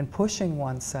and pushing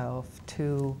oneself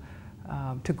to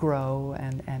grow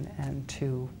and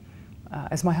to,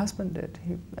 as my husband did.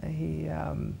 He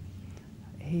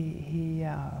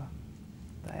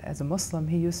as a Muslim,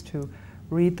 he used to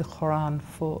read the Quran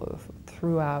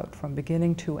throughout, from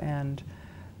beginning to end,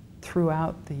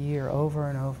 throughout the year, over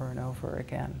and over and over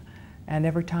again. And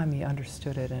every time he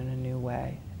understood it in a new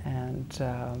way.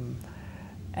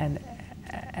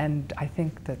 And I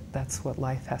think that that's what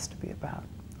life has to be about,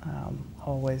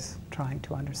 always trying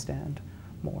to understand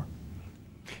more.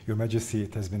 Your Majesty,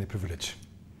 it has been a privilege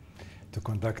to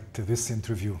conduct this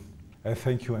interview. I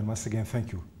thank you, and once again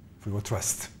thank you for your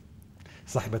trust.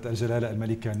 صاحبة الجلالة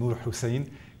الملكة نور الحسين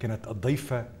كانت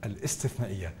الضيفة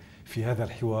الاستثنائية في هذا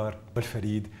الحوار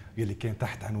الفريد يلي كان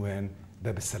تحت عنوان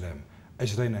باب السلام.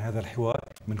 أجرينا هذا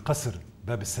الحوار من قصر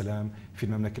باب السلام في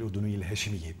المملكة الأردنية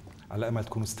الهاشمية. على أمل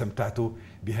تكونوا استمتعتوا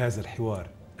بهذا الحوار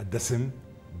الدسم.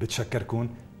 بتشكركم،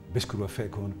 بشكر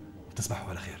وفائكم، وتصبحوا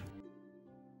على خير.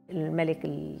 الملك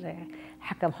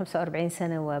حكم 45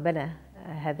 سنة وبنى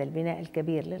هذا البناء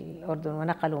الكبير للأردن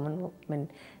ونقله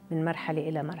من مرحلة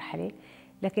إلى مرحلة،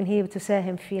 لكن هي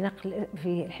بتساهم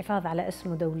في الحفاظ على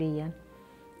اسمه دوليا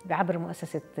عبر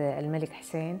مؤسسة الملك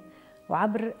حسين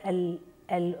وعبر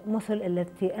المثل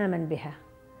التي آمن بها.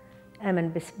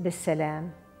 آمن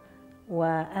بالسلام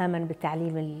وآمن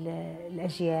بتعليم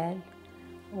الأجيال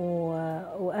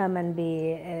وآمن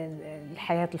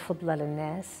بالحياة الفضلى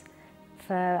للناس.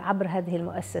 فعبر هذه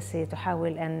المؤسسة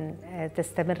تحاول أن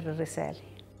تستمر الرسالة.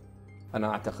 أنا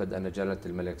أعتقد أن جلالة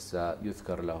الملك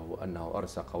سيذكر له أنه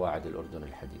أرسى قواعد الأردن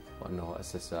الحديث، وأنه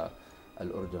أسس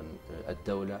الأردن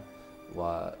الدولة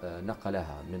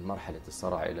ونقلها من مرحلة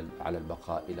الصراع على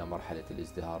البقاء إلى مرحلة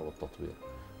الازدهار والتطوير،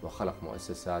 وخلق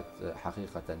مؤسسات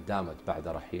حقيقة دامت بعد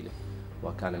رحيله.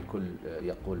 وكان الكل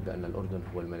يقول بأن الأردن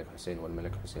هو الملك حسين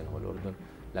والملك حسين هو الأردن،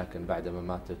 لكن بعدما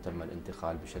مات تم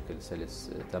الانتقال بشكل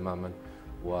سلس تماما،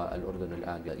 والأردن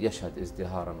الآن يشهد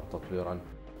ازدهارا وتطويرا.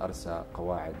 أرسى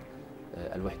قواعد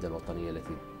الوحدة الوطنية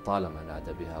التي طالما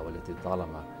نادى بها والتي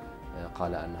طالما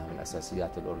قال أنها من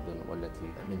أساسيات الأردن،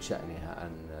 والتي من شأنها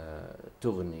أن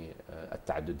تغني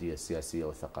التعددية السياسية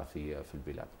والثقافية في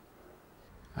البلاد.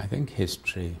 I think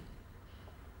history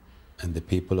and the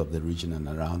people of the region and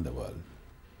around the world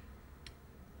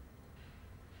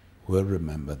will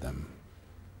remember them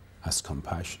as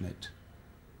compassionate,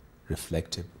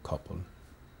 reflective couple,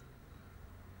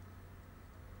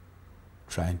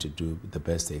 trying to do the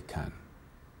best they can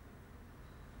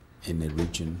in a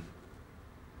region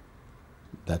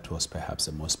that was perhaps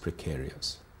the most precarious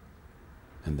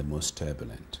and the most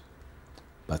turbulent.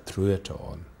 But through it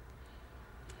all,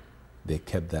 they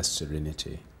kept that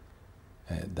serenity,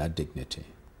 that dignity,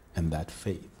 and that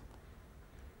faith,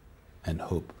 and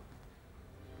hope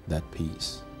that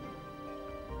peace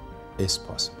is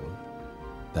possible,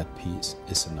 that peace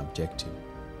is an objective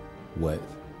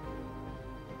worth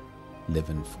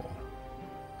living for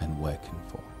and working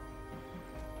for.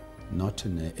 Not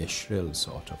in a shrill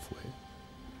sort of way,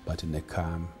 but in a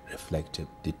calm, reflective,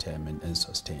 determined, and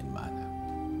sustained manner.